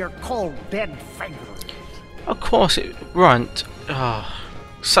from your cold, dead fingers. Of course it Brunt. Oh.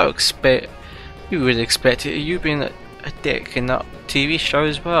 You would expect it. You being a dick in that TV show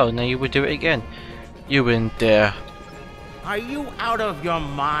as well. Now you would do it again. You wouldn't dare. Are you out of your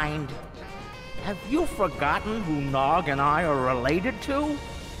mind? Have you forgotten who Nog and I are related to?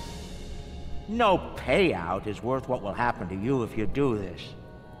 No payout is worth what will happen to you if you do this.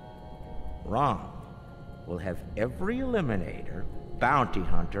 Wrong. We'll have every eliminator, bounty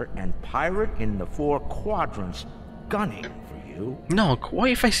hunter, and pirate in the 4 quadrants gunning for you. Nog, what are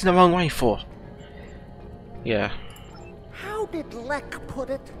you facing the wrong way for? Yeah. How did Lek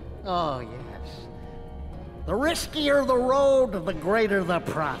put it? Oh, yes. The riskier the road, the greater the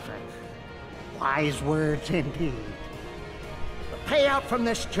profit. Wise words indeed. The payout from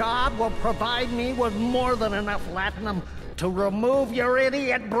this job will provide me with more than enough latinum to remove your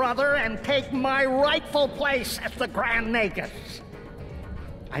idiot brother and take my rightful place as the Grand Nagus.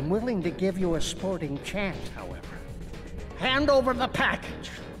 I'm willing to give you a sporting chance, however. Hand over the package.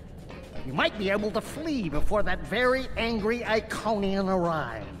 You might be able to flee before that very angry Iconian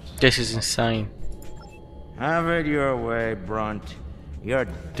arrives. This is insane. Have it your way, Brunt. You're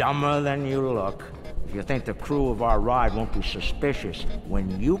dumber than you look. If you think the crew of our ride won't be suspicious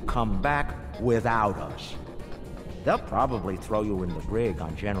when you come back without us. They'll probably throw you in the brig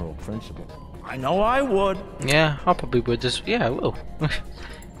on general principle. I know I would. Yeah, I probably would just. Yeah, I will.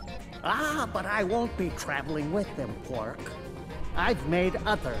 But I won't be traveling with them, Quark. I've made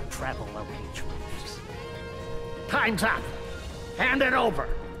other travel arrangements. Time's up. Hand it over,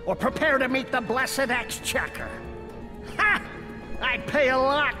 or prepare to meet the blessed exchequer. Ha! I'd pay a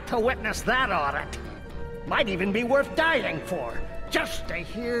lot to witness that audit. Might even be worth dying for, just to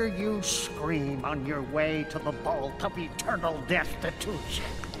hear you scream on your way to the vault of eternal destitution.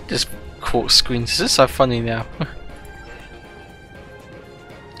 Just Quark screens. This is so funny now.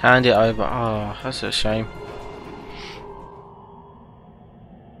 Hand it over. Oh, that's a shame.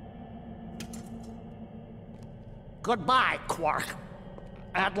 Goodbye, Quark.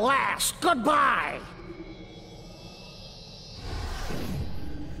 At last, goodbye!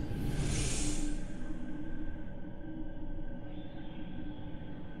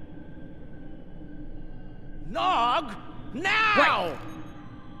 Nog! Now!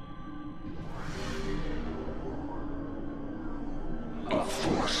 Wait. A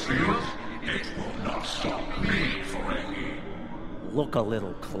force field? It will not stop me, Ferengi. Look a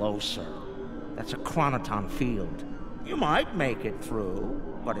little closer. That's a chronoton field. You might make it through,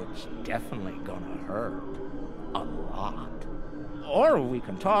 but it's definitely gonna hurt. A lot. Or we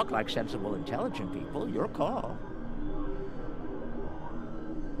can talk like sensible, intelligent people. Your call.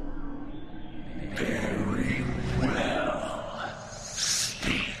 Very well.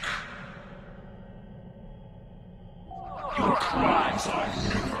 Speak. Your crimes are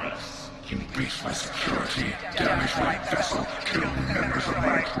numerous. You breached my security, damaged my vessel, killed members of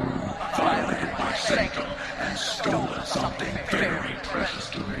my crew, violated my sanctum, and stolen something very precious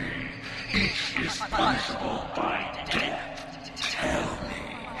to me. Each is punishable by death. Tell me,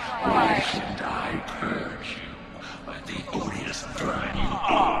 why shouldn't I purge you like the odious vermin you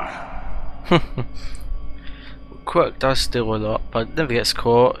are? Quark does steal a lot, but never gets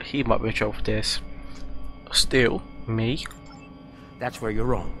caught. He might be in trouble for this. Steal? Me? That's where you're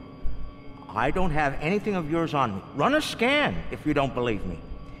wrong. I don't have anything of yours on me. Run a scan if you don't believe me.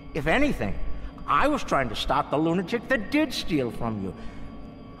 If anything, I was trying to stop the lunatic that did steal from you.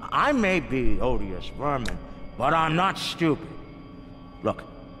 I may be odious vermin, but I'm not stupid. Look,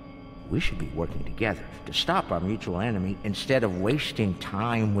 we should be working together to stop our mutual enemy instead of wasting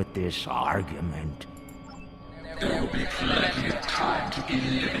time with this argument. There will be plenty of time to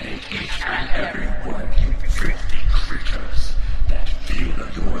eliminate each and every one of you thrifty creatures. That field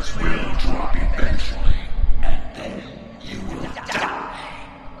of yours will drop eventually, and then you will die.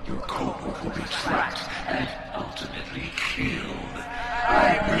 Your cohort will be tracked and ultimately killed.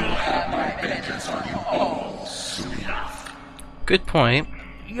 I will have my vengeance on you all soon enough. Good point.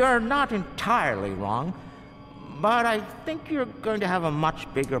 You're not entirely wrong, but I think you're going to have a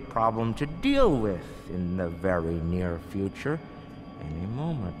much bigger problem to deal with in the very near future. Any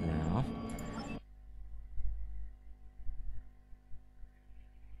moment now.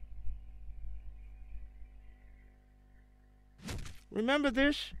 Remember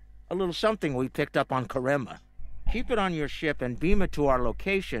this? A little something we picked up on Karema. Keep it on your ship and beam it to our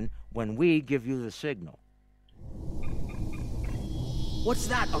location when we give you the signal. What's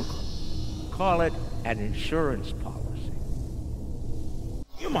that, Uncle? Call it an insurance policy.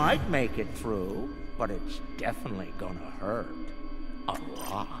 You might make it through, but it's definitely gonna hurt. A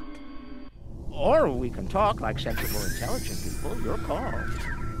lot. Or we can talk like sensible, intelligent people. Your call.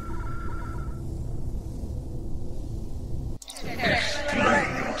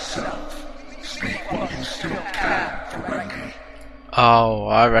 Explain. Oh,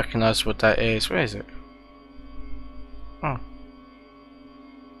 I recognise what that is. Where is it? Oh.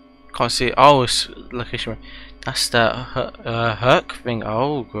 Can't see it. Oh, it's location. That's the Herc thing.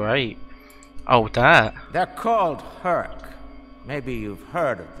 Oh, great. Oh, that. They're called Herc. Maybe you've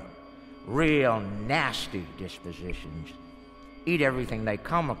heard of them. Real nasty dispositions. Eat everything they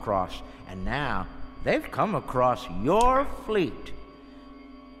come across, and now they've come across your fleet.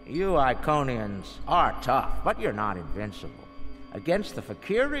 You Iconians are tough, but you're not invincible. Against the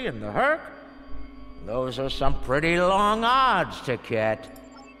Fakiri and the Herc, those are some pretty long odds, Ticket.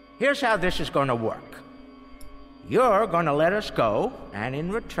 Here's how this is going to work. You're going to let us go, and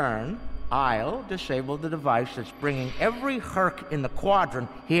in return, I'll disable the device that's bringing every Herc in the quadrant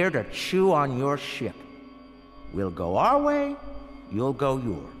here to chew on your ship. We'll go our way, you'll go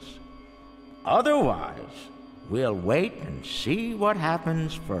yours. Otherwise, we'll wait and see what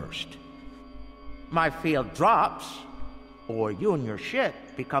happens first. My field drops, or you and your ship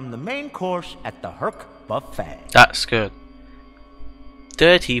become the main course at the Herc buffet. That's good.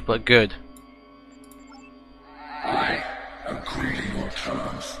 Dirty, but good. I agree to your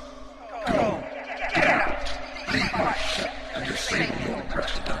terms. Go, get out, leave my ship, and disable your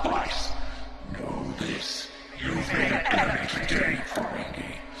wretched device. Know this, you've made an enemy today,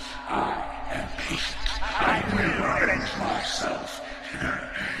 Ferengi. I am patient. I will avenge myself.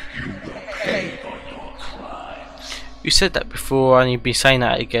 You will pay for your crimes. You said that before, and you've been saying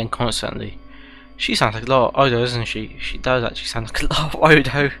that again constantly. She sounds like a lot of Odo, doesn't she? She does actually sound like a lot of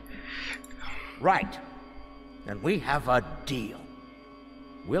Odo. Right. Then we have a deal.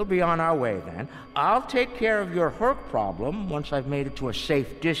 We'll be on our way then. I'll take care of your Herc problem once I've made it to a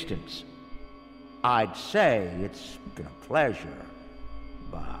safe distance. I'd say it's been a pleasure,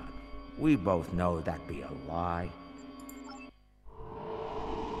 but we both know that'd be a lie.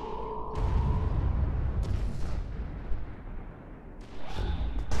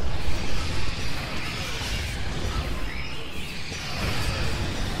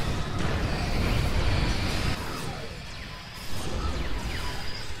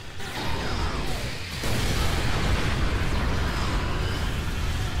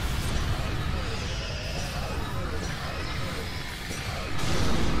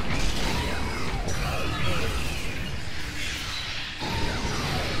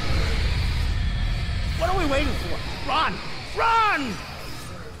 Waiting for? Run! Run!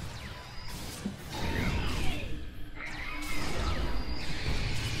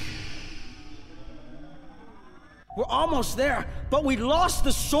 We're almost there, but we lost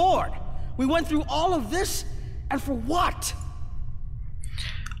the sword. We went through all of this, and for what?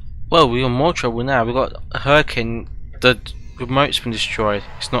 Well, we're in more trouble now. We got a hurricane. The remote's been destroyed.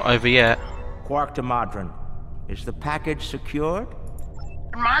 It's not over yet. Quark to Modron. Is the package secured?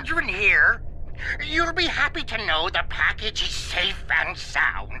 Modron here. You'll be happy to know the package is safe and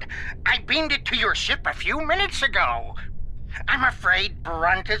sound. I beamed it to your ship a few minutes ago. I'm afraid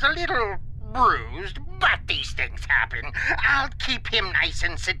Brunt is a little bruised, but these things happen. I'll keep him nice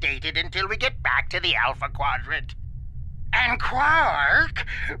and sedated until we get back to the Alpha Quadrant. And Quark,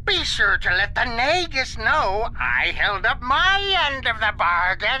 be sure to let the Nagus know I held up my end of the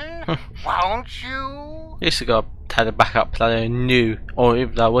bargain. Won't you? At least we had a backup plan and knew, or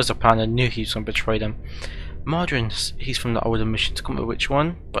if there was a plan, I knew he was going to betray them. Modron, he's from the older mission, to come with which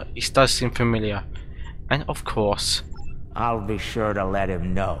one, but he does seem familiar. And of course, I'll be sure to let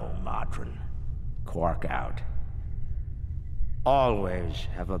him know, Modron. Quark out. Always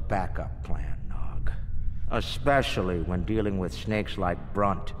have a backup plan, Nog. Especially when dealing with snakes like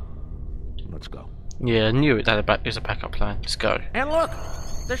Brunt. Let's go. Yeah, I knew it had a was a backup plan. Let's go. And look!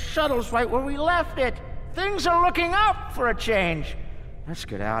 The shuttle's right where we left it! Things are looking up for a change! Let's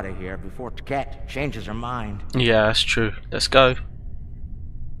get out of here before Tket changes her mind. Yeah, that's true. Let's go.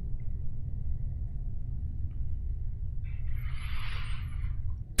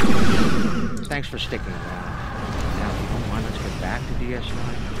 Thanks for sticking around. Now, if you don't mind, let's get back to DS9.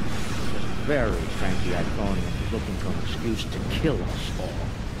 This very cranky Iconian is looking for an excuse to kill us all.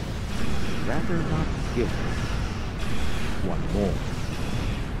 I'd rather not give him one more.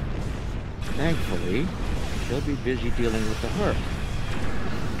 Thankfully, he'll be busy dealing with the Herc.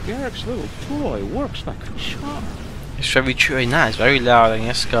 Garrick's little toy works like a charm. It's very true, and that is very loud, and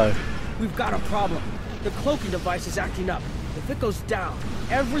let's go. We've got a problem. The cloaking device is acting up. If it goes down,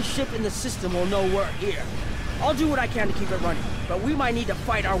 every ship in the system will know we're here. I'll do what I can to keep it running, but we might need to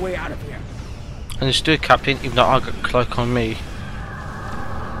fight our way out of here. Understood, Captain, even though I got a cloak on me.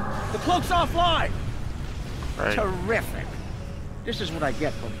 The cloak's offline! Right. Terrific! This is what I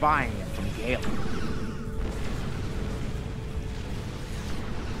get for buying it from Galen.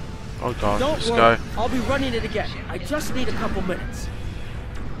 Oh god, Don't let's worry, go. I'll be running it again. I just need a couple minutes.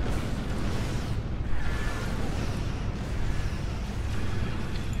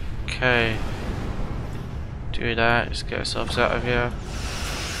 Okay. Do that, let's get ourselves out of here.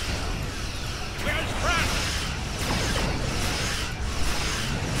 Where's Frank?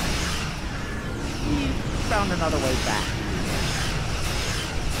 Found another way back.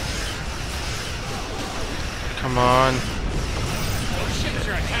 Come on. Those ships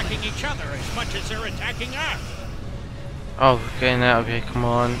are attacking each other as much as they're attacking us. Oh, we're getting out of here, come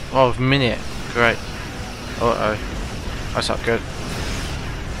on. Oh, a minute. Great. Uh oh. That's not good.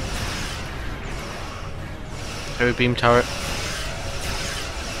 Heavy beam turret.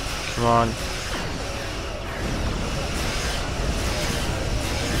 Come on.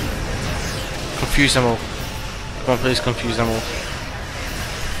 Confuse them all. Come on, please confuse them all.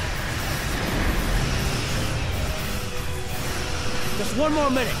 Just one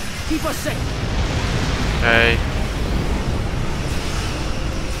more minute. Keep us safe. Okay.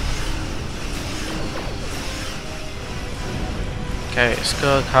 Okay, let's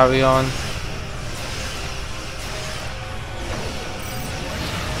go, carry on.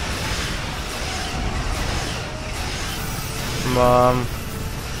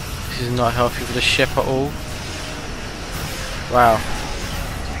 This is not healthy for the ship at all. Wow.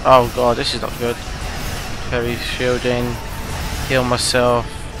 Oh god, this is not good. Heavy shielding. Heal myself.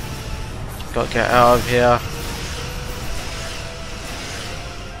 Gotta get out of here.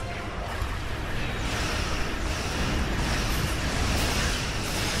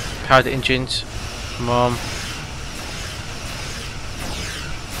 Power the engines. Come on.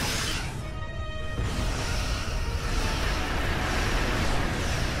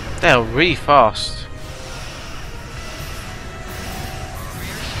 They're really fast.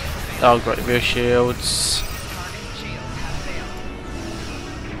 Oh, got the rear shields.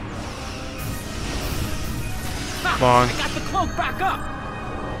 Come on. I got the cloak back up.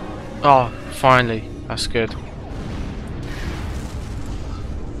 Oh, finally. That's good.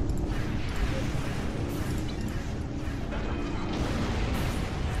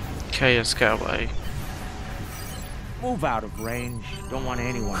 Okay, let's get away. Move out of range. Don't want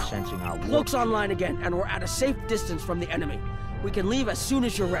anyone sensing our warp. Cloak's online again, and we're at a safe distance from the enemy. We can leave as soon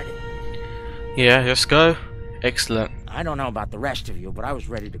as you're ready. Yeah, let's go. Excellent. I don't know about the rest of you, but I was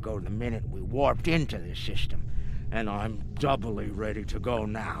ready to go the minute we warped into this system. And I'm doubly ready to go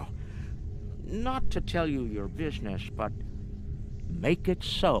now. Not to tell you your business, but make it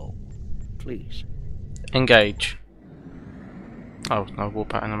so, please. Engage. Oh, no,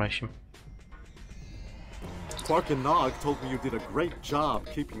 warp out animation. Quark and Nog told me you did a great job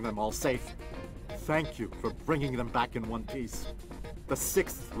keeping them all safe. Thank you for bringing them back in one piece. The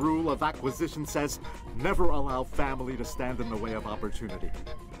 6th rule of acquisition says, never allow family to stand in the way of opportunity.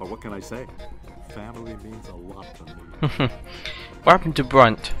 But what can I say? Family means a lot to me. What happened to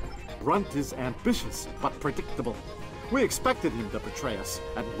Brunt? Brunt is ambitious, but predictable. We expected him to betray us,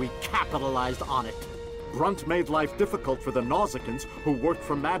 and we capitalized on it. Brunt made life difficult for the Nausicans who worked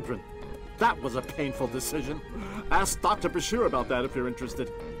for Madron. That was a painful decision. Ask Dr. Bashir about that if you're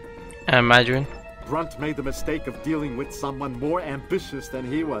interested. Madron? Brunt made the mistake of dealing with someone more ambitious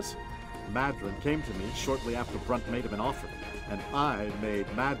than he was. Madron came to me shortly after Brunt made him an offer, and I made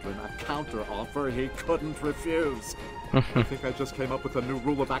Madron a counter-offer he couldn't refuse. I think I just came up with a new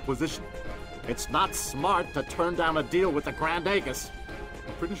rule of acquisition. It's not smart to turn down a deal with the Grand Aegis.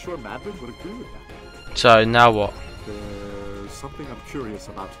 I'm pretty sure Madron would agree with that. So, now what? There's something I'm curious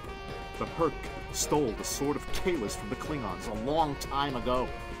about. The Herc stole the Sword of Kalis from the Klingons a long time ago,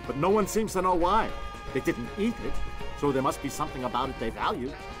 but no one seems to know why. They didn't eat it, so there must be something about it they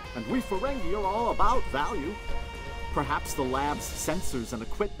value. And we Ferengi are all about value. Perhaps the lab's sensors and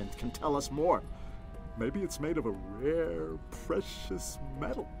equipment can tell us more. Maybe it's made of a rare, precious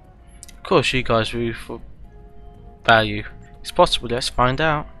metal. Of course, you guys really for value. It's possible, let's find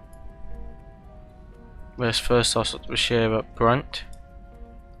out. Let's first ask Dr. Bashir about Brunt.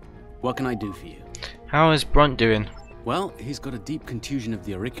 What can I do for you? How is Brunt doing? Well, he's got a deep contusion of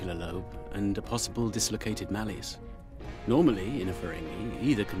the auricular lobe and a possible dislocated malleus. Normally, in a Ferengi,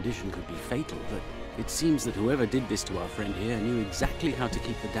 either condition could be fatal, but it seems that whoever did this to our friend here knew exactly how to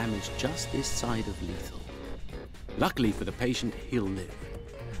keep the damage just this side of lethal. Luckily for the patient, he'll live.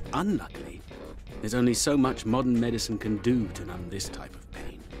 Unluckily, there's only so much modern medicine can do to numb this type of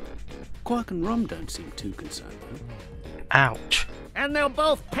pain. Quark and Rom don't seem too concerned, though. Ouch. And they'll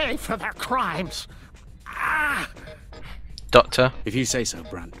both pay for their crimes. Ah! Doctor? If you say so,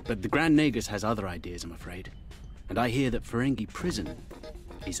 Brunt, but the Grand Nagus has other ideas, I'm afraid. And I hear that Ferengi prison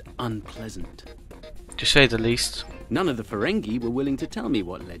is unpleasant. to say the least. None of the Ferengi were willing to tell me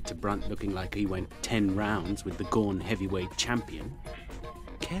what led to Brunt looking like he went 10 rounds with the Gorn heavyweight champion.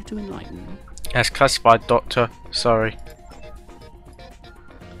 Care to enlighten me? As classified, Doctor. Sorry.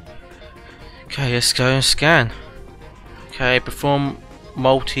 Okay, let's go and scan. Okay, perform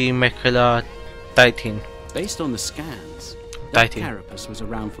multi-molecular dating. Based on the scans, that carapace was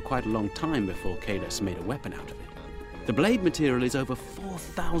around for quite a long time before Kahless made a weapon out of it. The blade material is over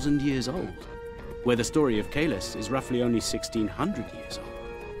 4,000 years old, where the story of Kahless is roughly only 1,600 years old.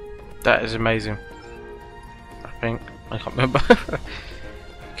 That is amazing. I think. I can't remember.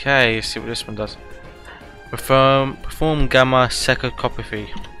 Okay, let's see what this one does. Perform gamma secocopy.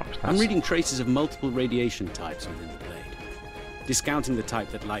 I'm reading traces of multiple radiation types within the blade. Discounting the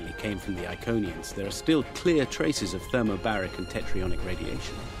type that likely came from the Iconians, there are still clear traces of thermobaric and tetrionic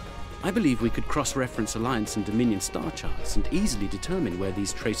radiation. I believe we could cross-reference Alliance and Dominion star charts and easily determine where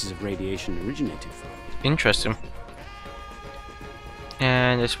these traces of radiation originated from. Interesting.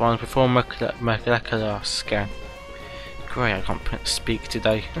 And this one, perform molecular scan. Great, I can't speak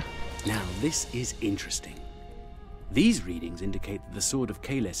today. Now this is interesting. These readings indicate that the Sword of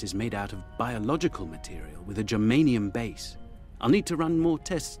Kahless is made out of biological material with a germanium base. I'll need to run more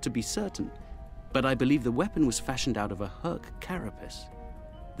tests to be certain, but I believe the weapon was fashioned out of a Herc carapace.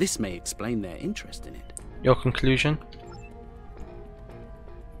 This may explain their interest in it. Your conclusion?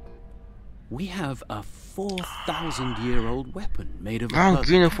 We have a 4,000-year-old weapon made of a Herc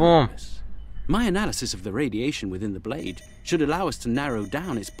uniform. Carapace. My analysis of the radiation within the blade should allow us to narrow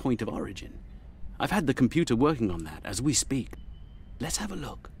down its point of origin. I've had the computer working on that as we speak. Let's have a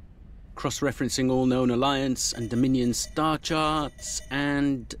look. Cross-referencing all known Alliance and Dominion star charts,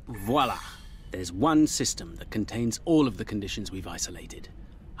 and voila! There's one system that contains all of the conditions we've isolated.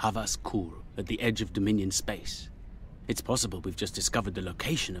 Havas Kur, at the edge of Dominion space. It's possible we've just discovered the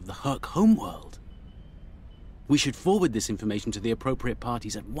location of the Herc homeworld. We should forward this information to the appropriate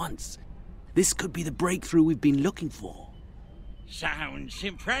parties at once. This could be the breakthrough we've been looking for. Sounds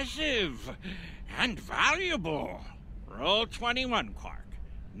impressive and valuable. Rule 21, Quark.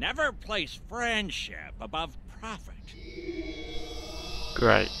 Never place friendship above profit.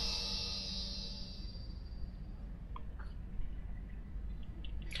 Great.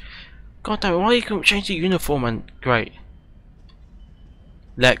 God damn it, why you couldn't change the uniform and great.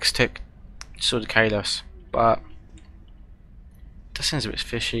 Lex took Sword of Kahless, but that seems a bit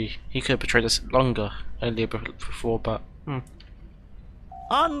fishy. He could have betrayed us longer earlier before, but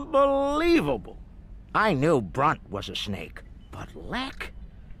Unbelievable! I knew Brunt was a snake, but Lek?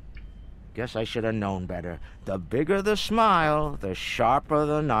 Guess I should have known better. The bigger the smile, the sharper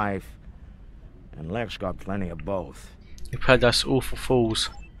the knife. And Lek's got plenty of both. you played us all for fools.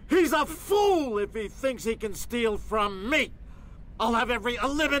 He's a fool if he thinks he can steal from me! I'll have every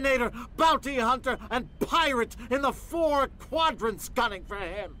eliminator, bounty hunter, and pirate in the 4 quadrants gunning for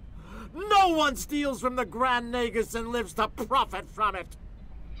him! No one steals from the Grand Nagus and lives to profit from it!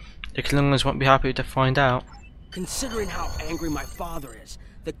 The Klingons won't be happy to find out. Considering how angry my father is,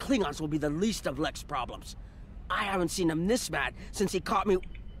 the Klingons will be the least of Lek's problems. I haven't seen him this mad since he caught me...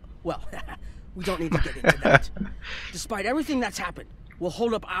 Well, we don't need to get into that. Despite everything that's happened, we'll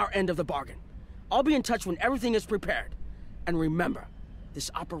hold up our end of the bargain. I'll be in touch when everything is prepared. And remember, this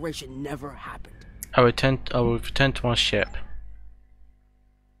operation never happened. I will return to my ship.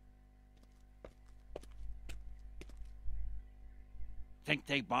 Think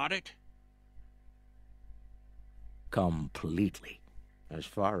they bought it? Completely. As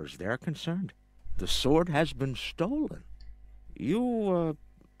far as they're concerned, the sword has been stolen. You,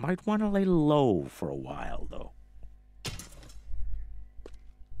 might want to lay low for a while, though.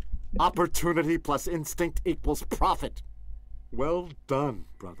 Opportunity plus instinct equals profit. Well done,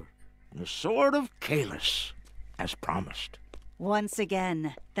 brother. The Sword of Kahless, as promised. Once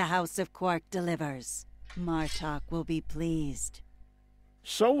again, the House of Quark delivers. Martok will be pleased.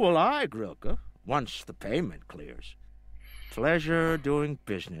 So will I, Grilka, once the payment clears. Pleasure doing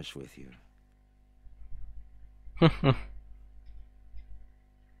business with you.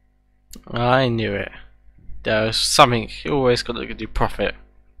 I knew it. There was something, you always got to do profit.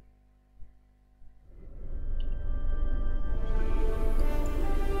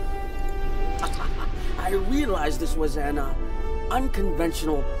 I realized this was an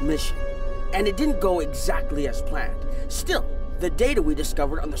unconventional mission, and it didn't go exactly as planned. Still, the data we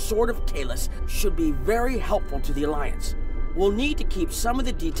discovered on the Sword of Kahless should be very helpful to the Alliance. We'll need to keep some of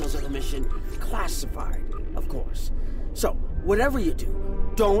the details of the mission classified, of course. So, whatever you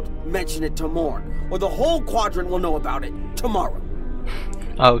do, don't mention it to Morn, or the whole Quadrant will know about it tomorrow.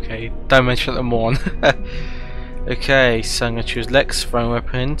 Okay, don't mention it to Morn. Okay, so I'm gonna choose Lex throwing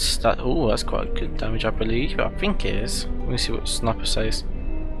weapons. That's quite good damage, I believe. I think it is. Let me see what sniper says.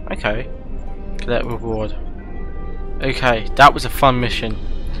 Okay, collect reward. Okay, that was a fun mission.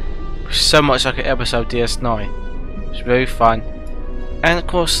 So much like an episode of DS9. It was very fun. And of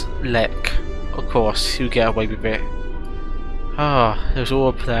course, Lek. Of course, he'll get away with it. Ah, it was all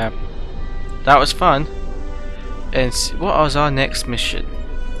a plan. That was fun. And what was our next mission?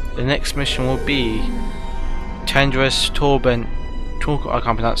 The next mission will be Tendrous Torben. I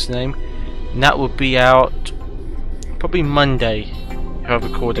can't pronounce the name. And that will be out probably Monday if I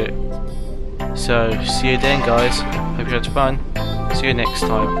record it. So see you then, guys. Hope you had fun. See you next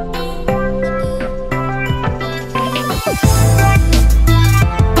time.